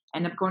you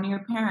end up going to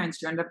your parents.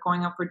 You end up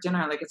going out for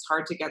dinner. Like it's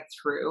hard to get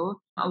through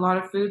a lot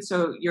of food,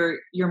 so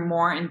you're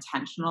more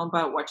intentional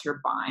about what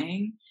you're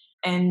buying,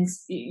 and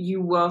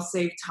you will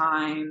save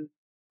time.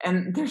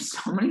 And there's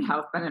so many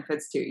health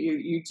benefits too.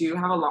 You do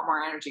have a lot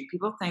more energy.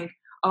 People think,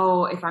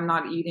 oh, if I'm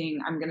not eating,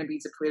 I'm going to be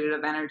depleted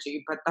of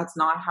energy. But that's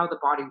not how the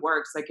body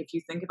works. Like, if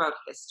you think about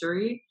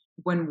history,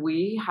 when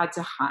we had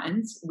to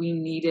hunt, we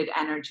needed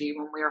energy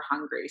when we were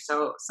hungry.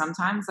 So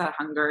sometimes that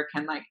hunger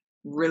can like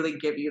really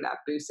give you that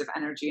boost of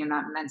energy and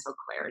that mental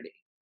clarity.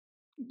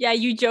 Yeah,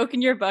 you joke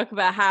in your book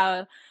about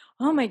how,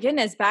 oh my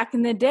goodness, back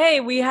in the day,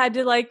 we had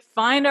to like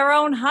find our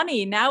own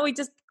honey. Now we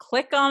just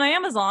click on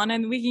Amazon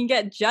and we can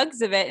get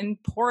jugs of it and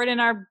pour it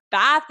in our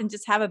bath and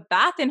just have a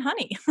bath in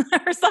honey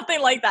or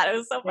something like that. It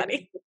was so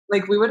funny.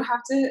 Like we would have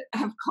to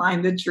have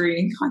climbed a tree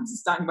and gotten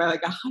stung by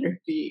like 100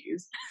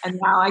 bees. And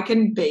now I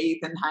can bathe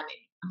in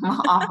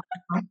honey.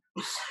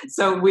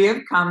 So we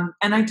have come,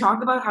 and I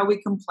talk about how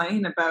we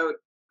complain about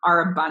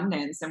our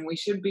abundance, and we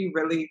should be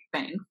really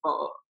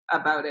thankful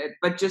about it,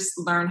 but just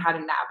learn how to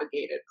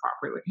navigate it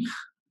properly.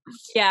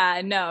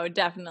 Yeah, no,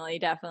 definitely,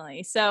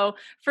 definitely. So,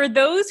 for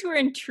those who are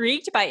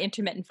intrigued by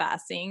intermittent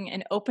fasting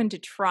and open to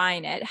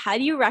trying it, how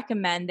do you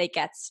recommend they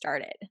get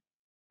started?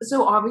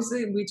 So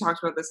obviously we talked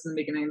about this in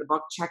the beginning of the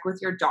book. Check with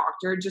your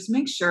doctor. Just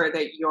make sure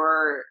that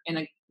you're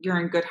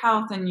in good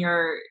health and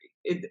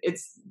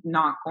it's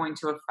not going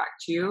to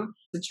affect you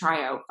to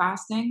try out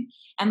fasting.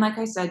 And like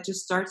I said,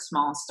 just start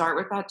small. Start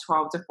with that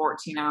 12 to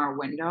 14 hour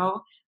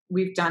window.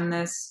 we've done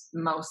this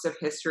most of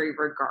history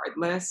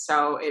regardless,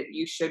 so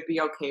you should be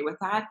okay with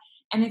that.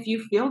 And if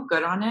you feel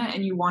good on it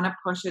and you want to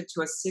push it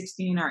to a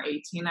 16 or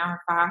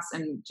 18-hour fast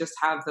and just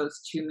have those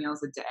 2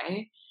 meals a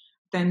day,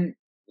 then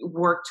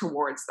work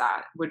towards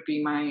that would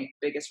be my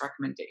biggest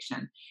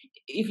recommendation.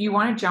 If you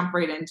want to jump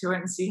right into it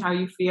and see how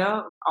you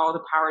feel, all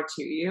the power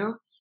to you.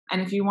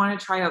 And if you want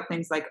to try out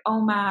things like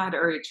OMAD,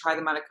 or you try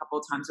them out a couple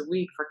of times a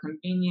week for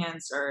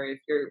convenience, or if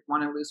you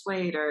want to lose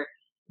weight, or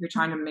you're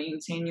trying to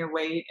maintain your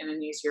weight in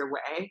an easier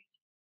way,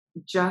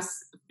 just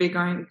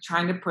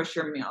trying to push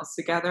your meals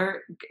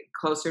together,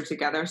 closer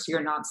together, so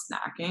you're not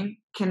snacking,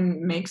 can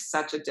make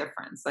such a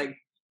difference. Like,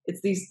 it's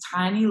these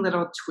tiny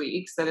little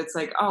tweaks that it's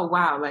like, oh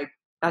wow, like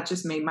that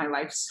just made my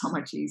life so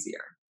much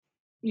easier.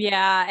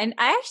 Yeah. And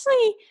I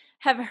actually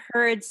have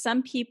heard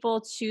some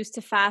people choose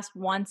to fast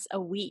once a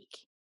week,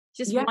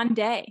 just Yeah. one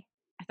day.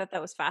 I thought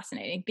that was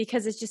fascinating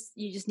because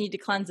you just need to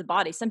cleanse the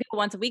body. Some people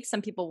once a week,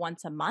 some people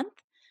once a month.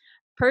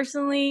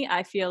 Personally,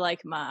 I feel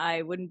like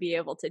I wouldn't be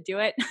able to do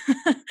it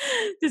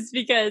just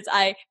because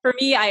for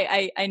me,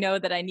 I know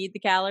that I need the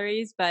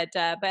calories, but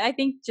I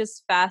think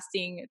just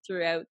fasting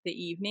throughout the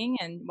evening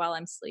and while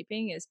I'm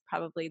sleeping is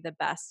probably the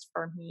best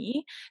for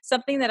me.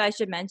 Something that I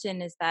should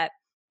mention is that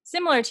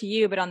similar to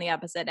you, but on the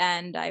opposite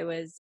end, I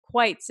was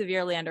quite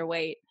severely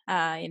underweight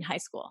in high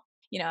school.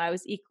 I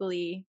was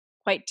equally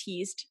quite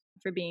teased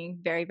for being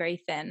very,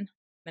 very thin,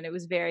 and it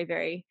was very,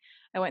 very.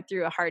 I went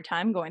through a hard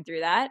time going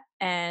through that,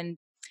 and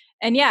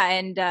yeah,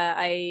 and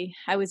I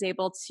was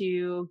able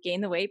to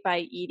gain the weight by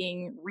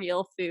eating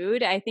real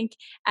food. I think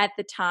at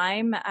the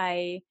time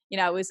I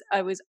was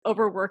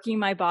overworking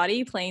my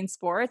body playing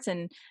sports,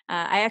 and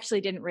I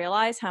actually didn't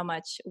realize how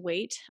much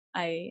weight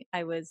I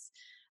was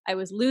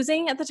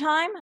losing at the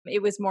time.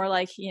 It was more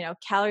like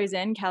calories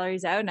in,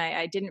 calories out, and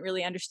I didn't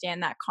really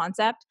understand that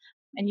concept.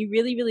 And you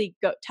really, really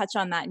touch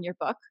on that in your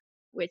book,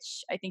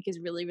 which I think is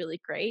really, really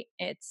great.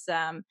 It's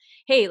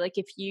hey, like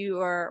if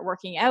you are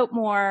working out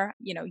more,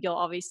 you'll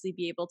obviously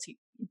be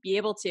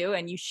able to,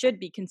 and you should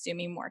be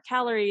consuming more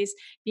calories,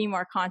 being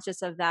more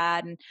conscious of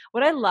that. And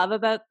what I love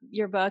about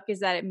your book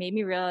is that it made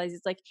me realize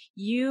it's like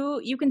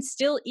you can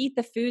still eat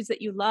the foods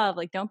that you love.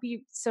 Like, don't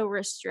be so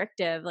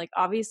restrictive. Like,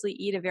 obviously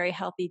eat a very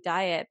healthy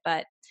diet,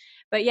 but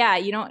yeah,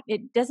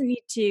 it doesn't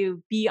need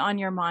to be on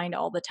your mind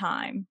all the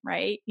time,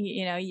 right?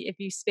 If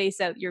you space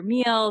out your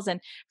meals. And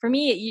for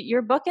me,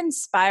 your book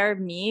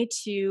inspired me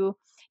to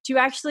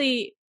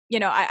actually,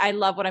 I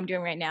love what I'm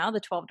doing right now, the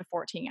 12 to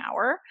 14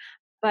 hour.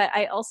 But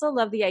I also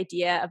love the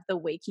idea of the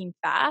waking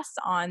fast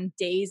on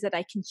days that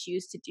I can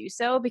choose to do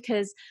so,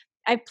 because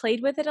I've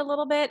played with it a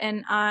little bit.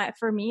 And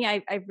for me,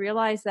 I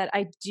realized that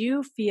I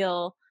do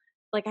feel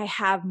like I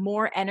have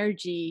more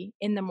energy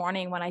in the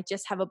morning when I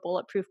just have a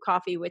bulletproof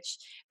coffee, which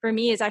for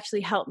me has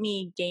actually helped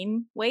me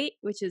gain weight,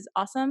 which is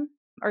awesome.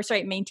 Or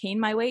sorry, maintain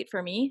my weight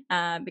for me,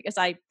 because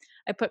I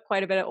put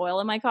quite a bit of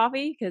oil in my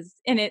coffee,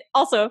 and it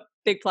also,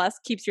 big plus,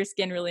 keeps your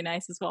skin really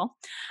nice as well.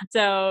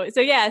 So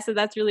yeah, so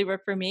that's really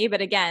worked for me.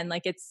 But again,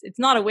 like it's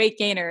not a weight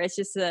gainer. It's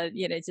just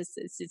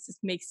it just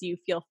makes you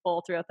feel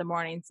full throughout the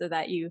morning, so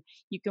that you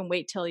can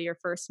wait till your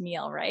first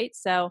meal, right?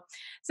 So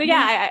Yeah.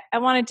 yeah, I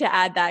wanted to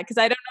add that because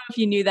I don't know if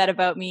you knew that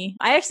about me.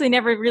 I actually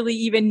never really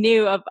even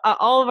knew of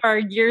all of our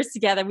years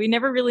together. We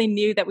never really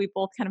knew that we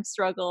both kind of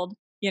struggled,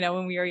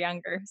 when we were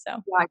younger. So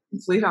Yeah,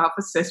 complete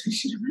opposites. We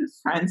should have been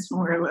friends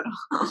when we were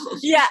little.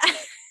 yeah.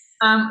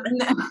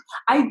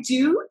 I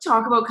do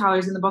talk about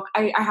calories in the book.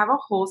 I have a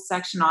whole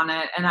section on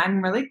it, and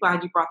I'm really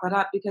glad you brought that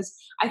up, because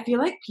I feel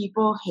like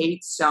people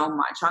hate so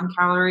much on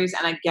calories,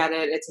 and I get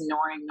it. It's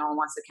annoying. No one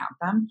wants to count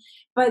them.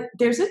 But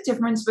there's a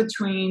difference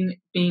between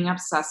being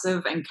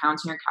obsessive and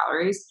counting your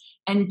calories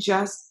and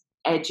just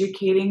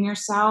educating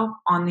yourself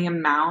on the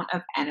amount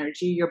of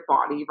energy your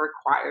body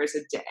requires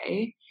a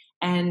day,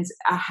 and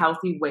a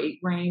healthy weight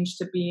range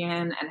to be in,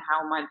 and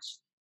how much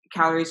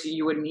calories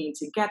you would need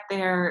to get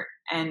there,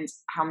 and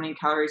how many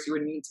calories you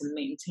would need to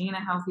maintain a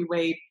healthy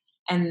weight,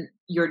 and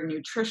your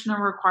nutritional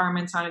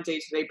requirements on a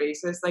day-to-day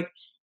basis. Like,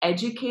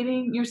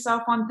 educating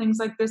yourself on things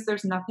like this,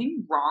 there's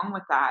nothing wrong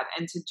with that.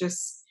 And to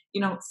just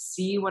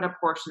see what a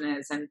portion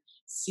is, and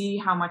see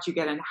how much you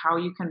get, and how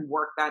you can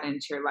work that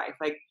into your life.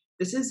 Like,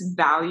 this is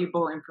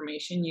valuable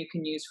information you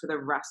can use for the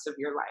rest of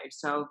your life.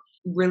 So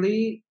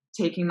really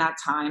taking that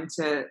time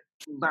to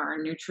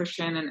learn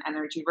nutrition and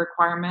energy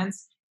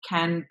requirements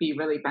can be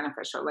really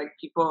beneficial. Like,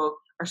 people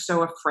are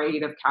so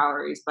afraid of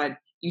calories, but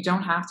you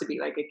don't have to be.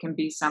 Like, it can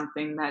be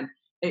something that,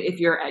 if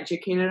you're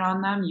educated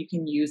on them, you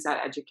can use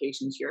that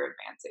education to your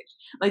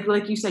advantage.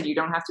 Like you said, you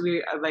don't have to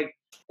be like,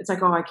 it's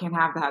like, oh, I can't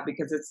have that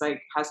because it's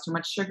like has too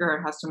much sugar,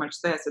 it has too much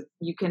this.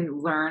 You can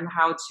learn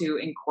how to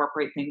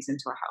incorporate things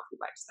into a healthy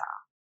lifestyle.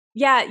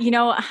 Yeah,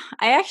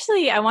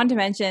 I wanted to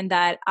mention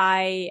that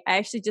I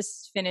actually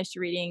just finished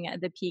reading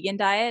The Pegan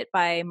Diet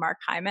by Mark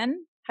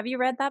Hyman. Have you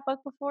read that book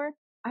before?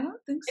 I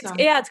don't think so.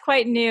 It's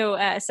quite new.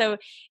 So,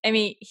 I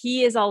mean,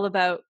 he is all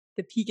about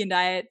the Pegan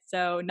diet.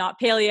 So, not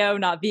paleo,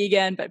 not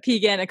vegan, but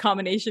Pegan, a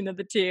combination of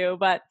the two.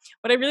 But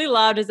what I really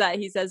loved is that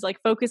he says, like,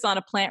 focus on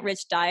a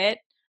plant-rich diet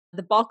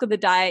The bulk of the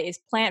diet is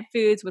plant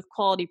foods with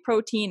quality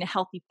protein and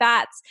healthy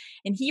fats.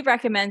 And he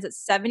recommends that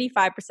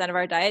 75% of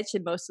our diet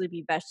should mostly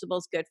be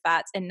vegetables, good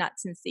fats, and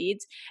nuts and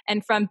seeds.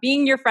 And from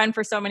being your friend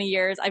for so many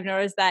years, I've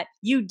noticed that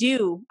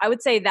I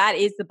would say that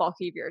is the bulk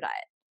of your diet.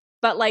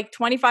 But like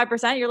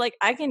 25%, you're like,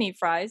 I can eat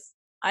fries.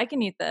 I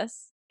can eat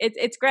this.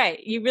 It's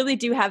great. You really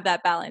do have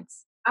that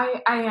balance.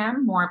 I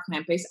am more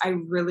plant-based. I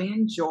really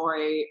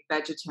enjoy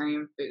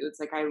vegetarian foods.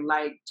 Like I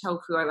like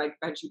tofu, I like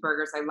veggie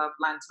burgers, I love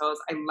lentils,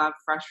 I love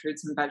fresh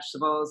fruits and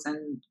vegetables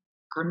and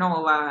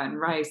granola and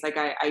rice. Like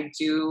I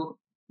do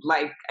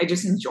like I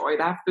just enjoy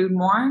that food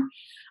more.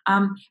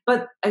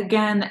 But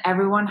again,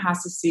 everyone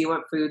has to see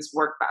what foods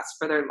work best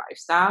for their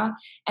lifestyle.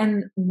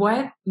 And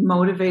what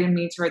motivated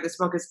me to write this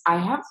book is I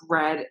have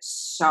read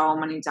so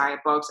many diet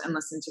books and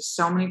listened to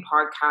so many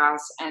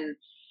podcasts, and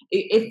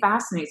it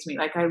fascinates me.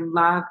 Like I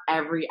love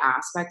every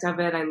aspect of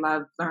it. I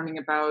love learning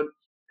about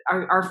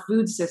our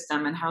food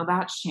system and how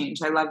that's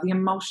changed. I love the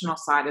emotional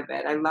side of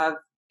it. I love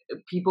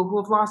people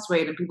who have lost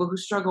weight and people who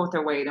struggle with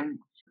their weight and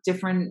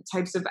different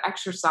types of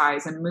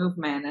exercise and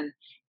movement and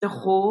the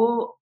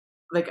whole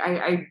like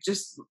I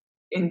just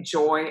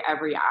enjoy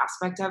every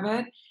aspect of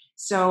it.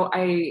 So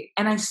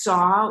I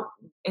saw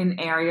in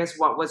areas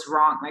what was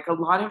wrong. Like a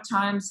lot of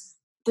times,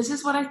 this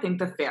is what I think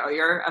the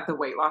failure of the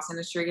weight loss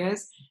industry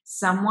is.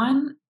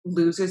 Someone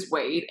loses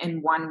weight in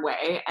one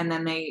way and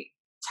then they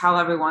tell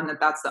everyone that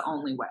that's the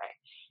only way.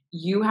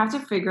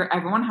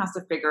 Everyone has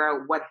to figure out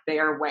what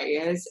their way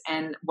is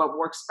and what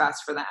works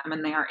best for them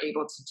and they are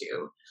able to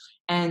do.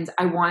 And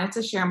I wanted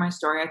to share my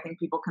story. I think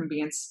people can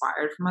be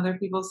inspired from other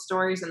people's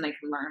stories and they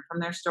can learn from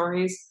their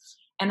stories.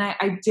 And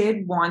I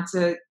did want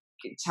to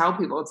tell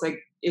people it's like,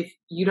 if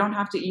you don't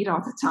have to eat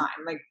all the time,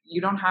 like you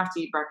don't have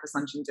to eat breakfast,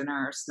 lunch, and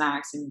dinner or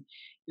snacks. And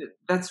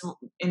that's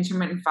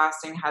intermittent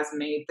fasting has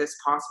made this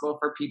possible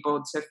for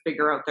people to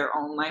figure out their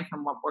own life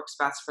and what works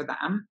best for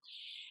them.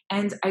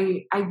 And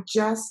I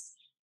just,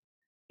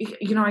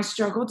 I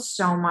struggled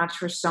so much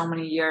for so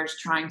many years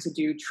trying to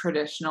do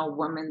traditional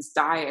women's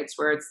diets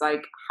where it's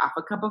like half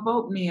a cup of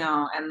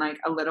oatmeal and like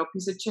a little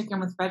piece of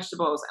chicken with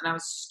vegetables. And I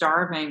was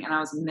starving and I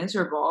was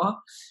miserable.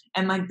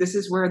 And like, this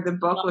is where the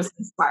book was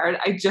inspired.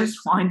 I just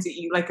wanted to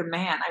eat like a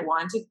man. I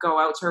wanted to go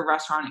out to a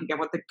restaurant and get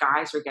what the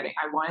guys were getting.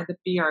 I wanted the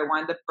beer. I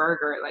wanted the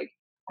burger. Like,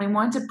 I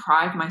wanted to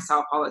deprive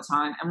myself all the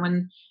time. And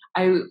when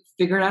I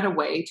figured out a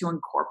way to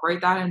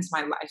incorporate that into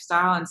my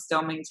lifestyle and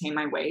still maintain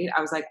my weight,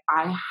 I was like,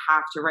 I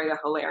have to write a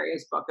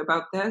hilarious book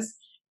about this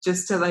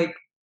just to like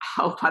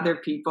help other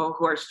people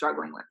who are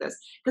struggling with this.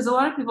 Because a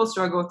lot of people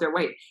struggle with their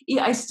weight.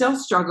 Yeah, I still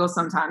struggle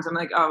sometimes. I'm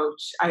like, oh,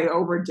 I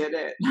overdid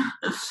it.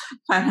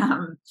 But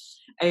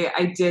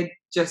I did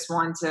just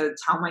want to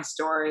tell my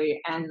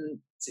story and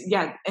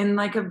yeah, in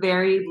like a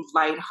very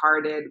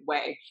lighthearted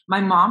way. My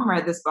mom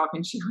read this book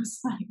and she was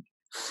like,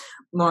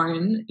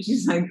 Lauren,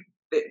 she's like,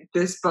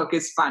 this book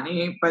is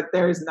funny, but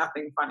there is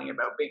nothing funny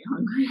about being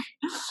hungry.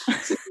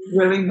 So you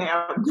really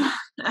nailed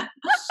that.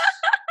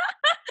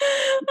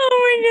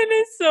 Oh my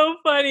goodness, so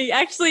funny.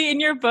 Actually, in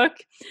your book,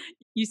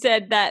 you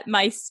said that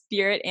my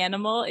spirit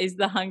animal is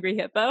the hungry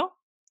hippo.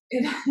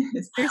 It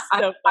is. You're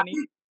so funny.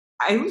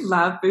 I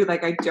love food.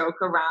 Like I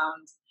joke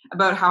around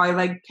about how I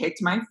like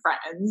picked my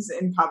friends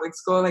in public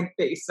school, like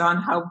based on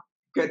how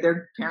good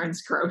their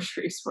parents'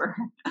 groceries were.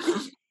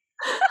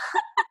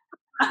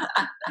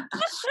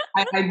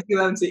 I do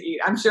love to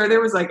eat. I'm sure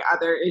there was like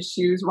other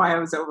issues why I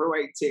was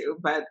overweight too,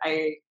 but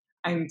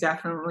I'm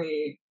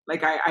definitely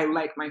like I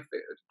like my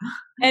food.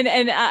 And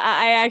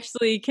I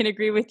actually can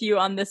agree with you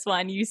on this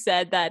one. You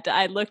said that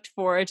I looked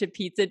forward to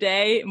pizza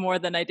day more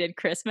than I did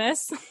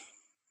Christmas.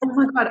 Oh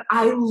my god,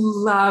 I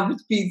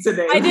loved pizza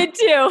day. I did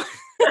too.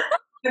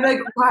 I'm like,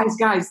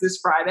 guys, this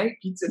Friday,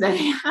 pizza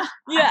day.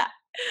 Yeah.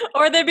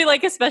 Or there'd be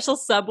like a special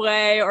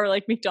Subway or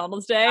like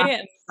McDonald's day.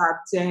 And that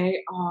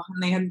day, oh,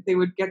 and they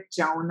would get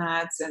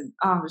donuts, and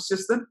oh, it was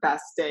just the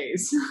best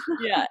days.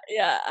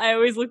 Yeah. I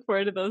always look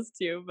forward to those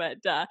too. But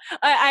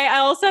I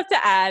also have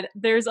to add,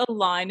 there's a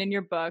line in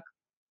your book,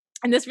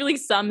 and this really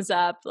sums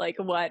up like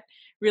what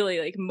really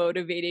like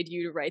motivated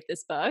you to write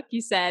this book.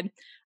 You said,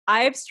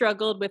 I have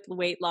struggled with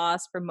weight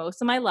loss for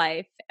most of my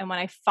life, and when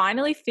I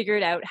finally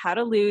figured out how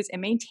to lose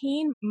and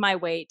maintain my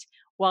weight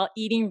while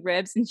eating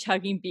ribs and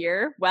chugging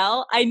beer,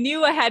 well, I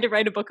knew I had to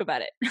write a book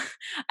about it.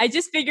 I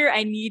just figure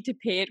I need to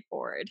pay it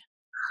forward.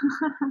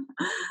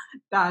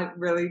 That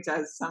really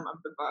does sum up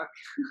the book.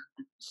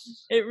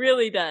 It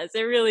really does.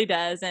 It really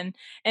does. And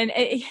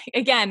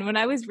again, when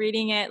I was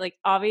reading it, like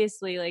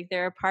obviously, like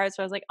there are parts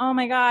where I was like, "Oh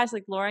my gosh,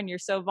 like Lauren, you're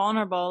so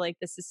vulnerable. Like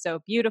this is so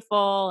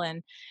beautiful."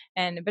 And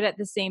but at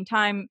the same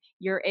time,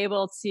 you're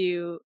able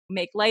to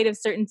make light of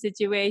certain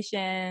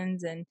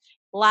situations and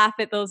laugh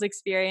at those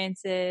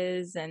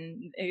experiences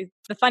and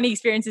the funny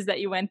experiences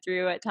that you went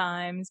through at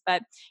times.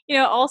 But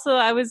also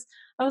I was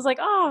like,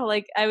 oh,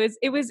 like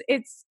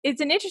it's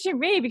an interesting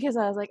read because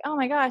I was like, oh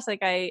my gosh,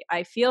 like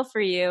I feel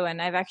for you,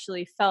 and I've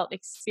actually felt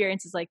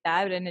experiences like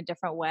that but in a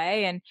different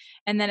way,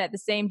 and then at the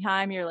same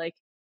time you're like,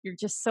 you're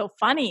just so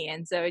funny,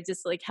 and so it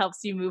just like helps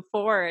you move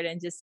forward and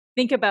just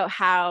think about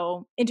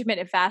how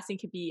intermittent fasting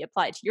can be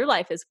applied to your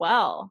life as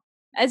well.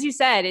 As you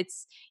said,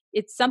 it's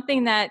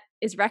something that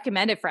is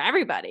recommended for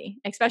everybody,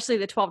 especially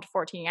the 12 to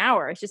 14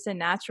 hour. It's just a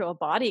natural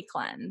body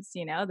cleanse.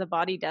 The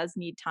body does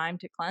need time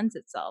to cleanse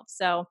itself.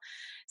 So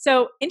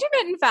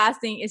intermittent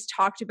fasting is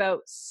talked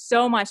about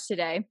so much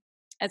today.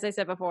 As I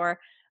said before,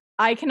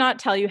 I cannot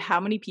tell you how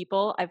many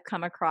people I've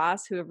come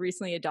across who have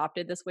recently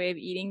adopted this way of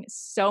eating.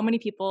 So many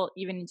people,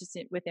 even just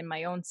within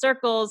my own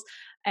circles,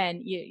 and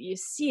you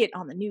see it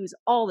on the news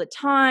all the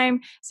time.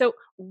 So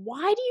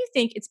why do you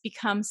think it's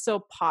become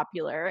so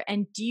popular?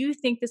 And do you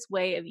think this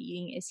way of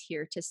eating is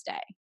here to stay?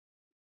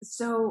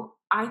 So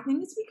I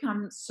think it's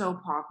become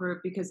so popular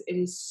because it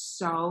is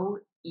so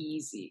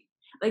easy.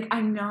 Like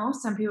I know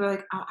some people are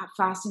like, oh,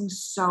 fasting's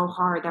so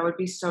hard. That would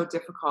be so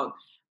difficult.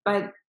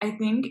 But I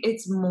think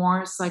it's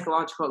more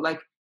psychological.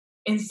 Like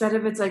instead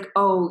of it's like,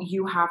 oh,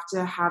 you have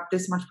to have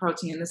this much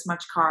protein, this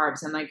much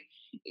carbs, and like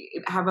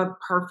have a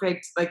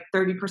perfect like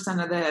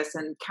 30% of this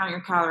and count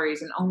your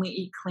calories and only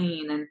eat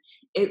clean. And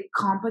it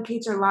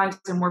complicates our lives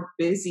and we're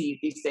busy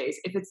these days.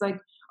 If it's like,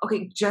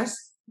 okay, just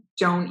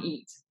don't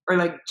eat or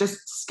like just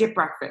skip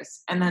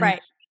breakfast. And then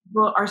Right.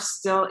 people are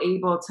still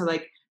able to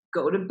like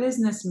go to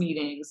business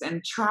meetings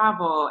and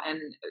travel and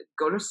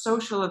go to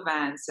social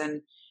events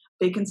and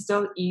they can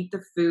still eat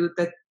the food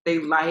that they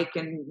like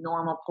in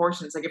normal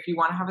portions. Like if you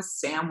want to have a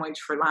sandwich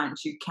for lunch,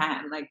 you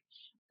can. Like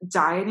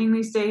dieting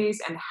these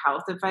days and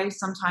health advice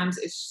sometimes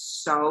is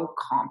so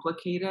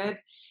complicated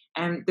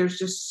and there's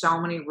just so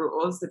many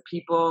rules that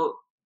people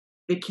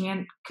they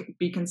can't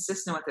be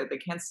consistent with it. They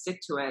can't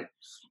stick to it.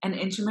 And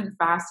intermittent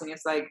fasting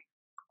is like,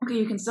 okay,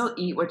 you can still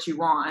eat what you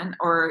want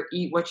or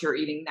eat what you're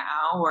eating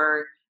now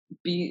or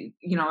be,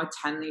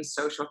 attend these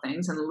social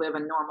things and live a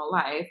normal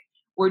life.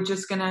 We're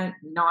just going to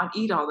not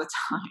eat all the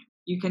time.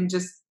 You can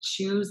just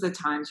choose the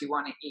times you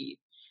want to eat.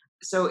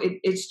 So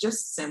it's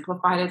just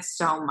simplified it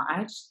so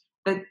much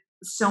that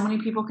so many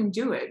people can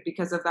do it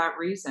because of that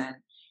reason.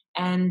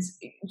 And,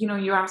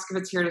 you ask if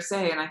it's here to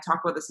stay, and I talk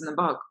about this in the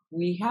book.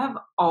 We have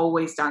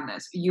always done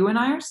this. You and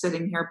I are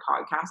sitting here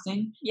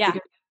podcasting Yeah.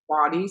 because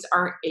bodies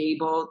are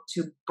able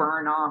to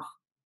burn off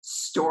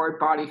stored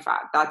body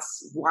fat.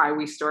 That's why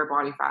we store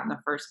body fat in the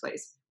first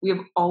place. We have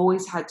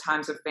always had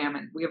times of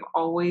famine. We have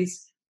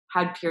always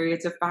had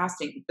periods of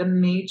fasting.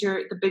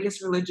 The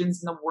biggest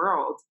religions in the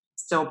world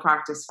still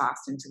practice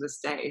fasting to this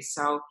day.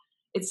 So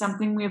it's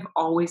something we have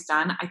always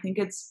done. I think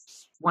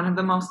it's one of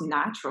the most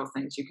natural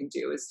things you can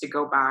do is to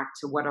go back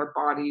to what our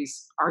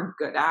bodies are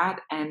good at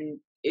and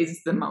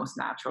is the most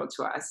natural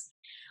to us.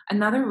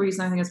 Another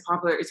reason I think it's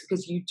popular is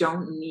because you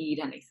don't need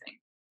anything.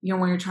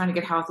 When you're trying to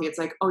get healthy, it's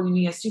like, oh, you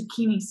need a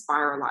zucchini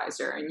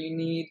spiralizer and you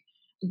need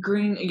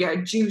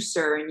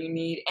juicer and you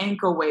need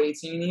ankle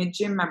weights and you need a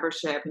gym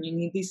membership and you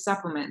need these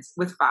supplements.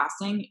 With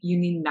fasting, you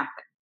need nothing.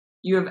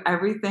 You have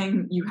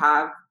everything you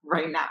have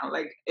right now.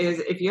 Like is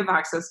if you have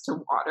access to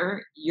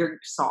water, you're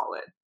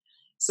solid.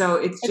 So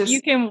it's If you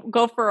just can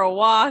go for a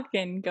walk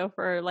and go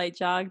for a light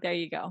jog, there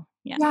you go.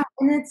 Yeah. yeah,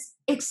 and it's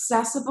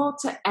accessible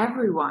to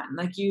everyone.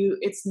 Like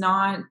it's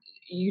not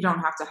you don't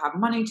have to have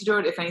money to do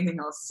it. If anything,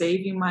 it'll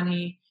save you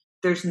money.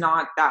 There's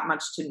not that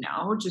much to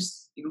know.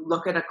 Just you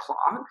look at a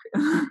clock.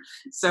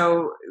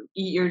 So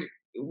eat your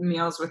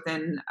meals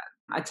within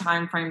a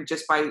time frame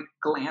just by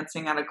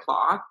glancing at a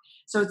clock.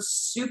 So it's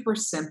super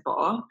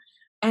simple.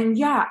 And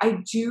yeah, I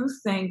do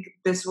think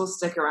this will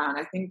stick around.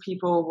 I think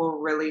people will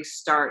really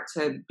start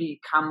to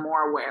become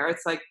more aware.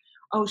 It's like,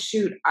 oh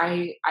shoot,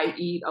 I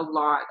eat a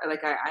lot.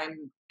 Like I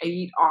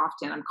eat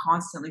often. I'm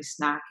constantly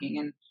snacking.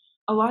 And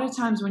a lot of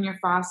times when you're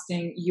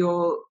fasting,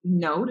 you'll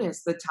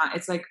notice the time.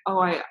 It's like,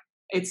 oh,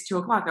 it's 2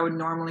 o'clock. I would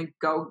normally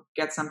go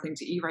get something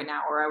to eat right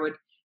now, or I would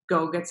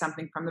go get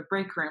something from the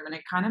break room. And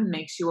it kind of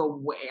makes you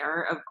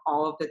aware of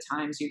all of the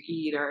times you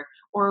eat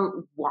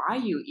or why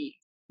you eat.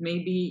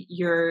 Maybe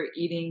you're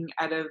eating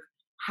out of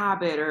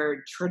habit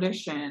or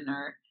tradition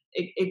or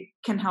it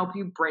can help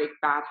you break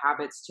bad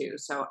habits too.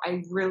 So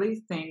I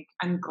really think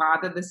I'm glad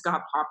that this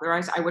got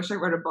popularized. I wish I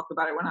wrote a book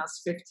about it when I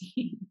was 15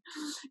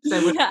 because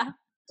I would have Yeah.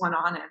 went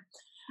on it.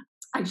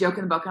 I joke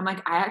in the book, I'm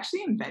like, I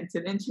actually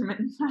invented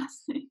intermittent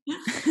fasting.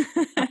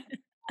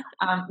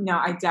 No,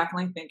 I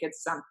definitely think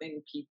it's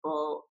something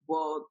people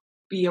will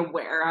be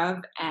aware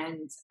of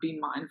and be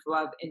mindful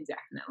of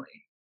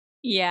indefinitely.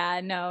 Yeah,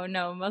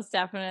 no, most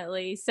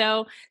definitely.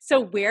 So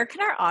where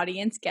can our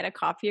audience get a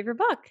copy of your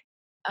book?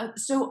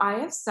 So I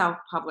have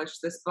self-published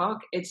this book.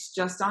 It's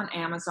just on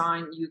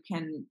Amazon.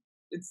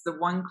 It's the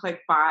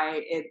one-click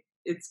buy.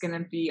 It's going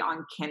to be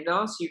on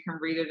Kindle, so you can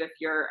read it if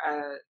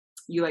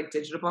you like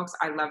digital books.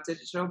 I love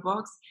digital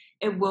books.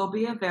 It will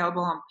be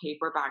available on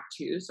paperback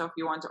too. So if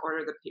you want to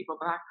order the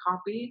paperback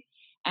copy,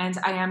 and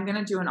I am going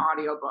to do an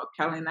audiobook.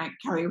 Kelly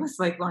was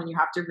like, "Lauren, you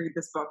have to read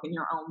this book in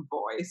your own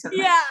voice." And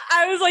like, Yeah,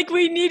 I was like,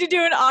 we need to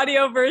do an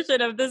audio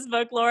version of this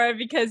book, Laura,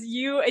 because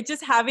it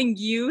just having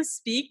you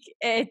speak,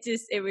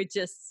 it would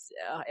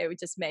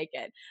just make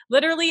it.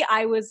 Literally,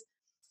 I was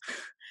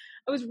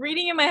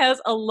reading in my house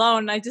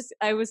alone.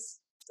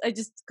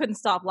 just couldn't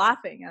stop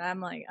laughing. And I'm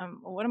like,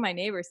 what are my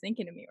neighbors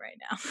thinking of me right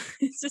now?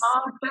 It's just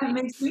Oh, so that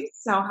funny. makes me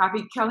so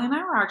happy. Kelly and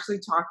I were actually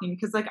talking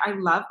because, like, I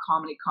love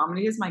comedy.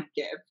 Comedy is my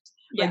gift.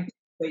 Yeah. Like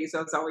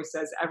Bezos always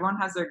says, everyone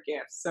has their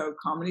gifts. So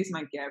comedy is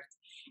my gift.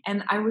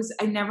 And I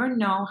never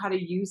know how to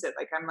use it.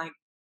 Like, I'm like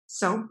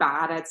so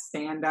bad at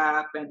stand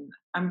up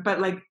but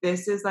like,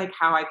 this is like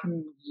how I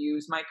can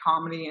use my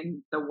comedy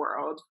in the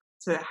world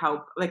to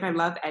help. Like, I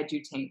love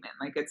edutainment.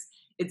 Like,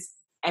 it's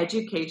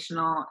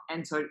educational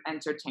and so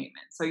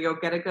entertainment. So you'll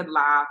get a good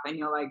laugh and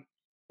you'll like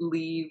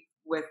leave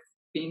with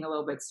being a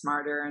little bit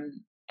smarter and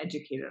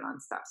educated on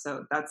stuff.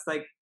 So that's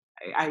like,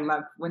 I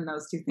love when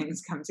those two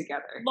things come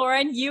together.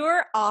 Lauren, you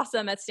are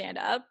awesome at stand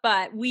up,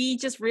 but we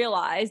just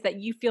realized that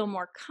you feel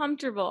more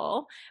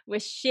comfortable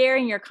with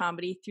sharing your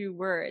comedy through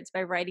words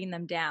by writing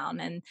them down.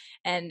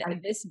 And I,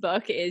 this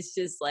book is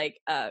just like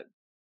a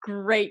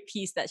great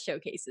piece that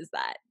showcases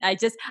that. I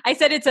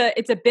said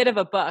it's a bit of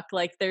a book.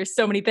 Like there's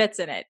so many bits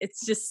in it.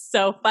 It's just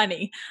so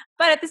funny.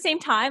 But at the same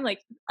time, like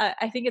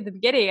I think at the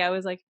beginning I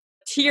was like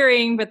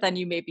tearing, but then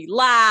you made me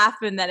laugh,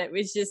 and then it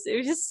was just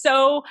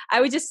so. I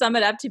would just sum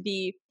it up to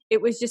be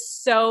it was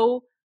just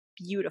so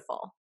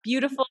beautiful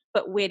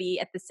but witty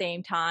at the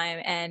same time.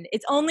 And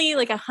it's only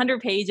like 100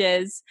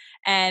 pages,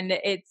 and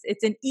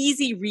it's an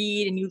easy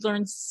read, and you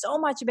learn so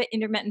much about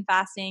intermittent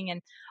fasting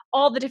and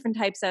all the different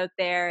types out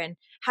there and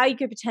how you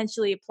could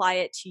potentially apply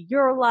it to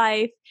your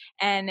life.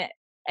 And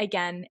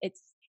again,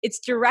 it's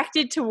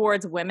directed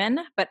towards women,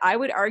 but I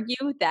would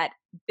argue that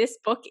this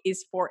book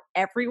is for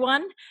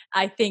everyone.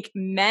 I think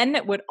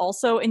men would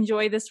also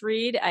enjoy this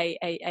read.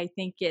 I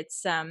think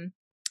it's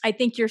I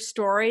think your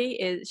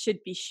story should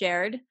be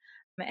shared,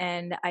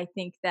 and I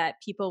think that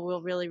people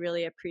will really,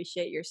 really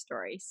appreciate your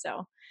story.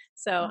 So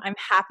I'm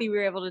happy we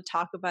were able to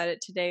talk about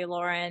it today,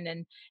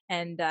 Lauren,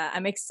 and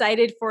I'm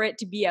excited for it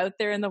to be out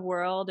there in the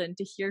world and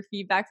to hear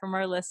feedback from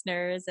our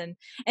listeners. And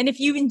if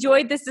you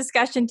enjoyed this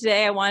discussion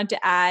today, I wanted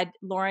to add,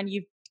 Lauren,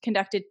 you've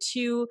conducted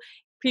 2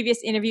 previous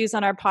interviews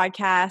on our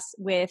podcast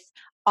with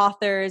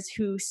authors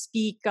who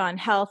speak on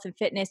health and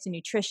fitness and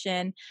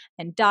nutrition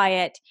and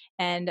diet.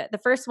 And the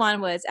first one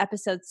was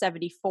episode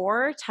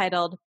 74,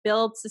 titled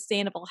Build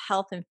Sustainable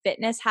Health and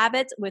Fitness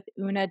Habits with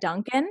Una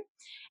Duncan.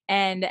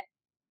 And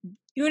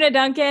Una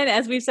Duncan,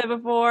 as we've said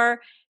before,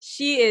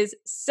 she is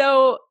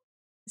so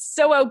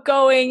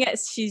outgoing.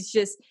 She's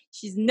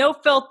no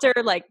filter.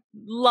 Like,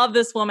 love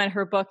this woman.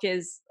 Her book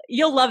is,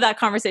 you'll love that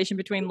conversation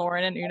between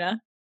Lauren and Una.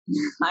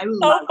 I So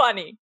love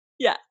funny.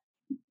 Yeah.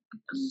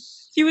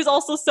 She was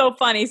also so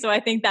funny, so I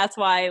think that's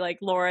why, like,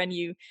 Lauren,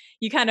 you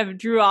kind of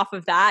drew off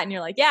of that, and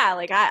you're like, yeah,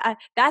 like I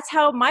that's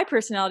how my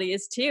personality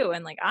is too,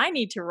 and like I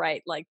need to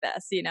write like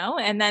this, you know.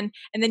 And then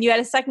you had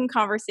a second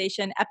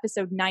conversation,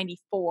 episode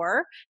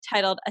 94,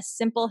 titled "A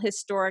Simple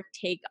Historic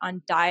Take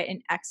on Diet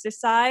and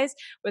Exercise"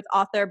 with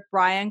author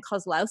Brian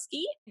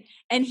Kozlowski,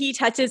 and he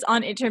touches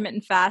on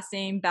intermittent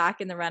fasting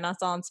back in the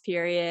Renaissance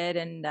period.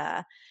 And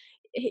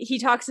he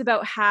talks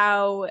about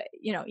how,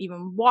 you know,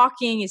 even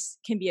walking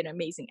can be an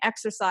amazing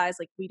exercise.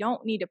 Like, we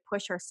don't need to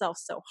push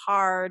ourselves so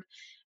hard,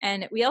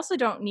 and we also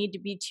don't need to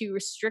be too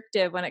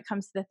restrictive when it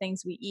comes to the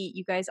things we eat.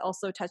 You guys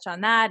also touch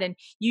on that, and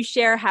you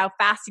share how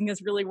fasting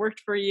has really worked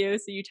for you,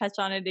 so you touch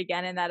on it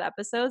again in that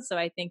episode. So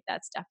I think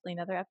that's definitely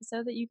another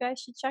episode that you guys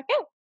should check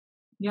out.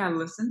 Yeah,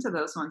 listen to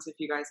those ones if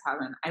you guys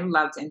haven't. I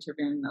loved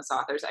interviewing those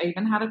authors. I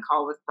even had a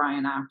call with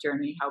Brian after,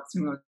 and he helped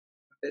me with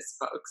this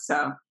book.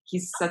 So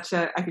he's such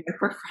a, I think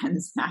we're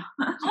friends now.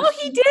 Oh,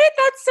 he did?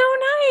 That's so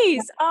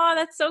nice. Oh,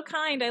 that's so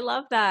kind. I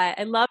love that.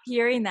 I love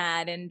hearing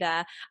that. And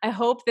I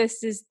hope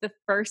this is the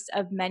first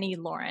of many,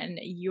 Lauren.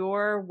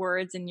 Your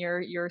words and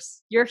your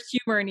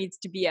humor needs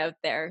to be out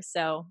there.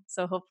 So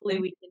hopefully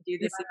we can do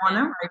this I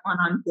again. want to write one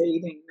on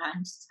dating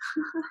next.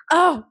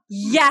 Oh,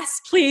 yes,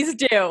 please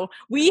do.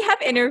 We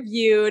have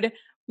interviewed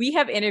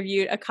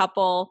a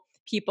couple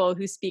people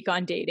who speak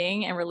on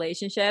dating and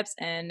relationships,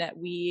 and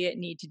we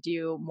need to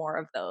do more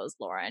of those,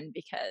 Lauren,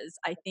 because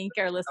I think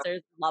our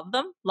listeners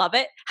love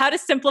it. How to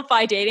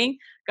simplify dating.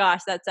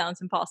 Gosh, that sounds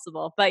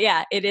impossible, but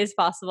yeah, it is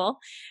possible.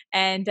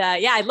 And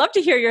yeah, I'd love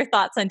to hear your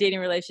thoughts on dating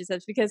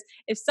relationships, because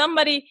if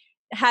somebody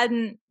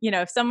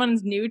if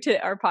someone's new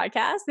to our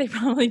podcast, they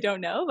probably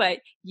don't know, but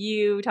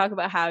you talk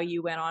about how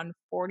you went on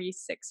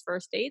 46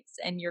 first dates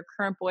and your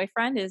current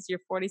boyfriend is your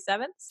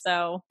 47th.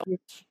 So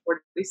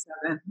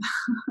 47.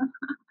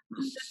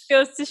 this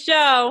goes to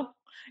show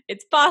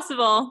it's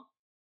possible.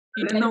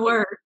 Put in the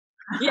work.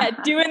 Yeah,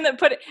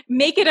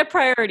 make it a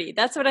priority.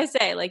 That's what I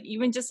say. Like,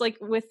 even just like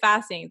with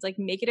fasting, it's like,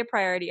 make it a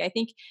priority. I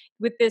think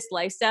with this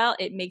lifestyle,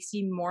 it makes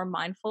you more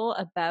mindful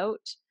about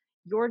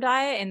your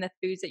diet and the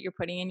foods that you're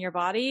putting in your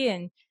body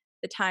and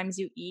the times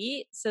you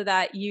eat, so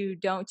that you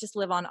don't just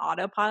live on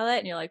autopilot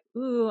and you're like,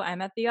 ooh,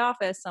 I'm at the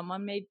office,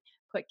 someone made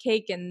put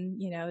cake in,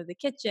 the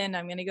kitchen,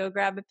 I'm gonna go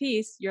grab a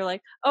piece. You're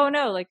like, oh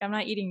no, like, I'm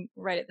not eating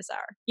right at this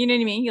hour. You know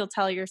what I mean? You'll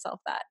tell yourself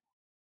that.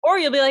 Or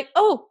you'll be like,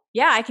 oh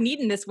yeah, I can eat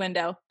in this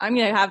window, I'm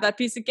gonna have that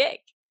piece of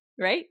cake.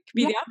 Right? Could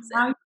be the opposite.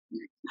 Now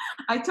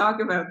I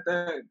talk about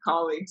the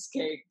colleagues'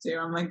 cake too.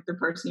 I'm like, the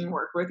person you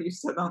work with, you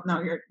still don't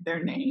know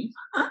their name.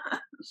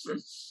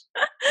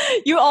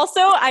 You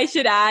also, I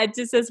should add,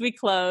 just as we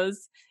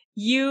close,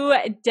 you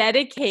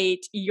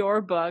dedicate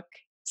your book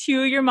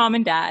to your mom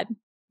and dad.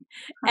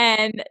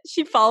 And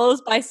she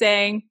follows by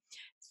saying,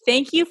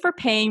 "Thank you for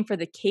paying for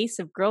the case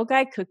of Girl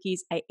Guide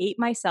cookies I ate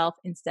myself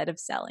instead of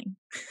selling."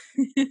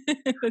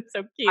 That's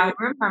so I cute.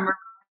 remember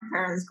my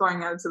parents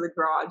going out to the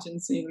garage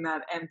and seeing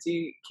that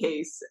empty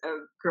case of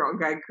Girl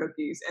Guide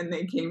cookies, and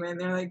they came in,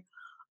 they're like,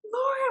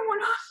 "Lauren, we're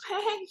not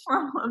paying for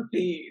all of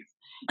these."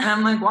 And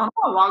I'm like, "Well, I'm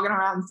not walking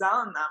around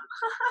selling them."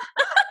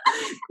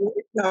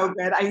 They're so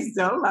good. I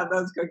still love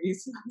those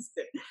cookies to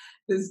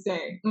this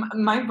day.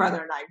 My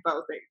brother and I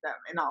both ate them,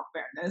 in all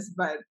fairness,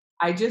 but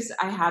I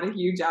had a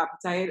huge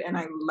appetite and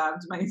I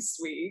loved my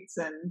sweets,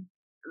 and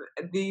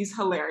these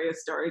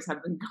hilarious stories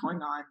have been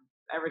going on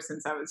ever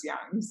since I was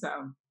young.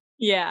 So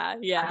Yeah, I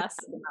yes.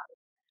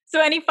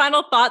 So any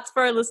final thoughts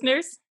for our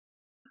listeners?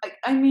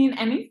 I mean,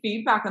 any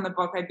feedback on the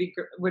book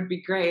would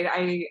be great.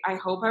 I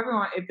hope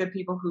everyone, if the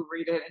people who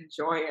read it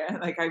enjoy it.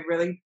 Like I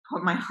really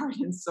put my heart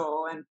and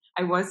soul, and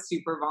I was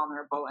super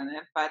vulnerable in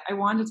it. But I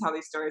wanted to tell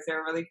these stories. They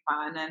were really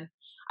fun, and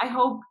I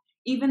hope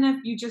even if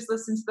you just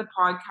listen to the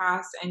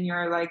podcast and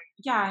you're like,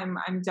 yeah,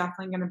 I'm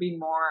definitely going to be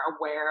more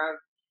aware of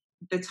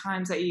the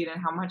times I eat and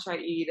how much I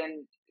eat,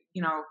 and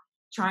you know,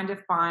 trying to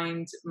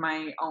find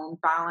my own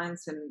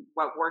balance and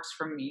what works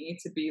for me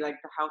to be like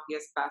the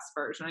healthiest, best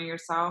version of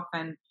yourself.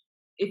 And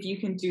if you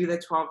can do the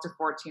 12 to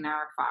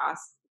 14-hour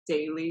fast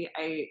daily,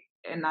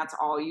 and that's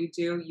all you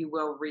do, you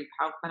will reap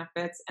health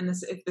benefits. And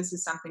this, if this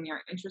is something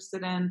you're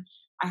interested in,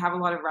 I have a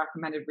lot of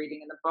recommended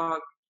reading in the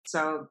book.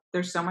 So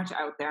there's so much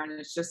out there, and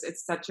it's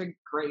such a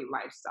great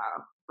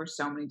lifestyle for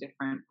so many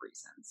different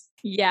reasons.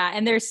 Yeah,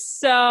 and there's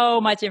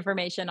so much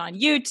information on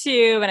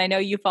YouTube, and I know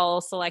you follow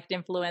select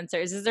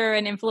influencers. Is there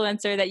an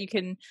influencer that you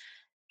can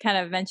kind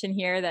of mention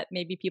here that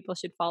maybe people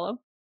should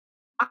follow?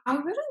 I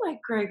really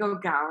like Greg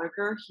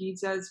O'Gallagher. He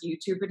does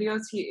YouTube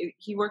videos.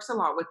 He works a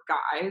lot with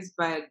guys,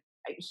 but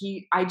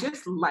I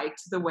just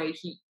liked the way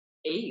he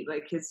ate.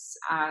 Like his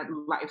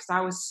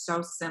lifestyle was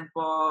so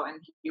simple, and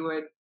he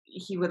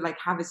would like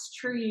have his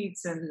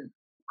treats, and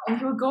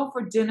he would go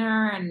for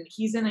dinner, and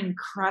he's in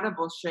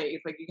incredible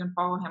shape. Like you can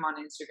follow him on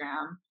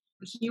Instagram.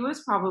 He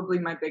was probably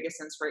my biggest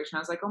inspiration. I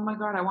was like, oh my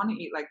god, I want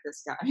to eat like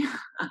this guy.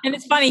 And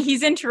it's funny,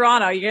 he's in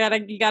Toronto. You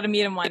gotta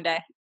meet him one day.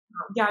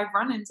 Yeah, I've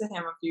run into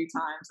him a few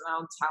times, and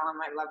I'll tell him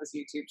I love his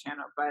YouTube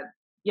channel. But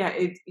yeah,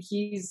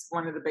 he's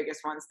one of the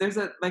biggest ones. There's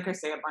like I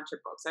say, a bunch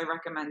of books I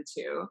recommend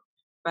too.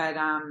 But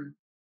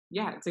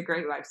yeah, it's a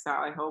great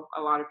lifestyle. I hope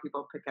a lot of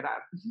people pick it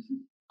up.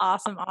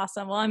 Awesome,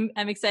 awesome. Well,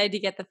 I'm excited to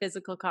get the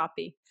physical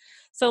copy.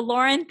 So,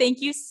 Lauren, thank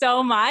you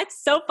so much.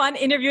 So fun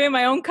interviewing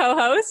my own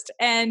co-host,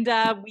 and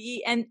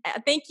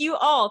thank you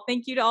all.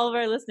 Thank you to all of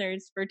our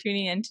listeners for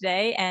tuning in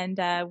today, and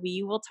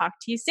we will talk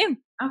to you soon.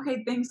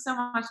 Okay, thanks so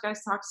much,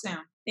 guys. Talk soon.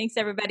 Thanks,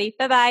 everybody.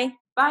 Bye-bye.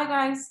 Bye,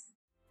 guys.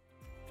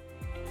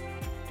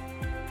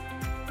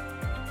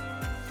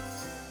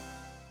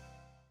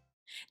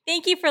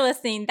 Thank you for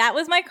listening. That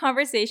was my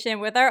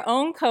conversation with our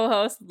own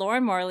co-host,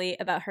 Lauren Morley,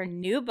 about her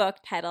new book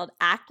titled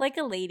Act Like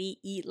a Lady,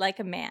 Eat Like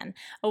a Man,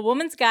 A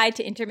Woman's Guide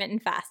to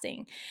Intermittent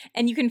Fasting.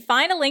 And you can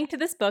find a link to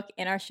this book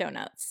in our show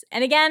notes.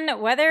 And again,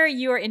 whether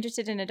you are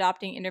interested in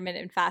adopting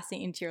intermittent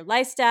fasting into your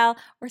lifestyle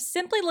or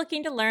simply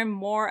looking to learn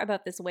more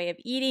about this way of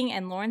eating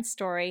and Lauren's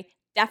story,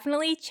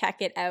 definitely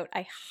check it out.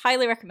 I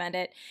highly recommend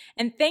it.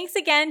 And thanks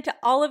again to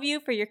all of you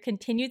for your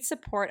continued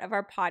support of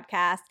our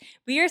podcast.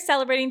 We are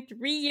celebrating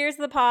 3 years of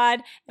the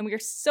pod, and we are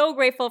so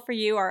grateful for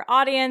you, our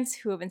audience,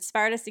 who have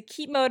inspired us to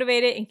keep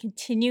motivated and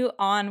continue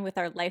on with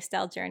our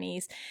lifestyle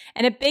journeys.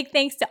 And a big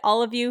thanks to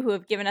all of you who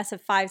have given us a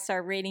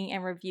 5-star rating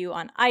and review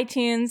on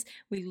iTunes.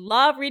 We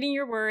love reading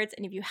your words,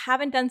 and if you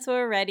haven't done so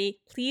already,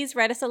 please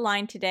write us a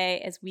line today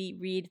as we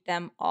read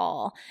them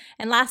all.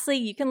 And lastly,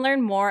 you can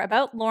learn more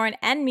about Lauren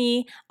and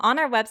me on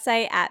our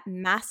website at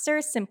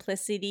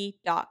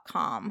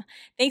mastersimplicity.com.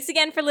 Thanks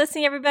again for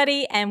listening,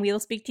 everybody, and we will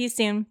speak to you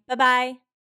soon. Bye-bye.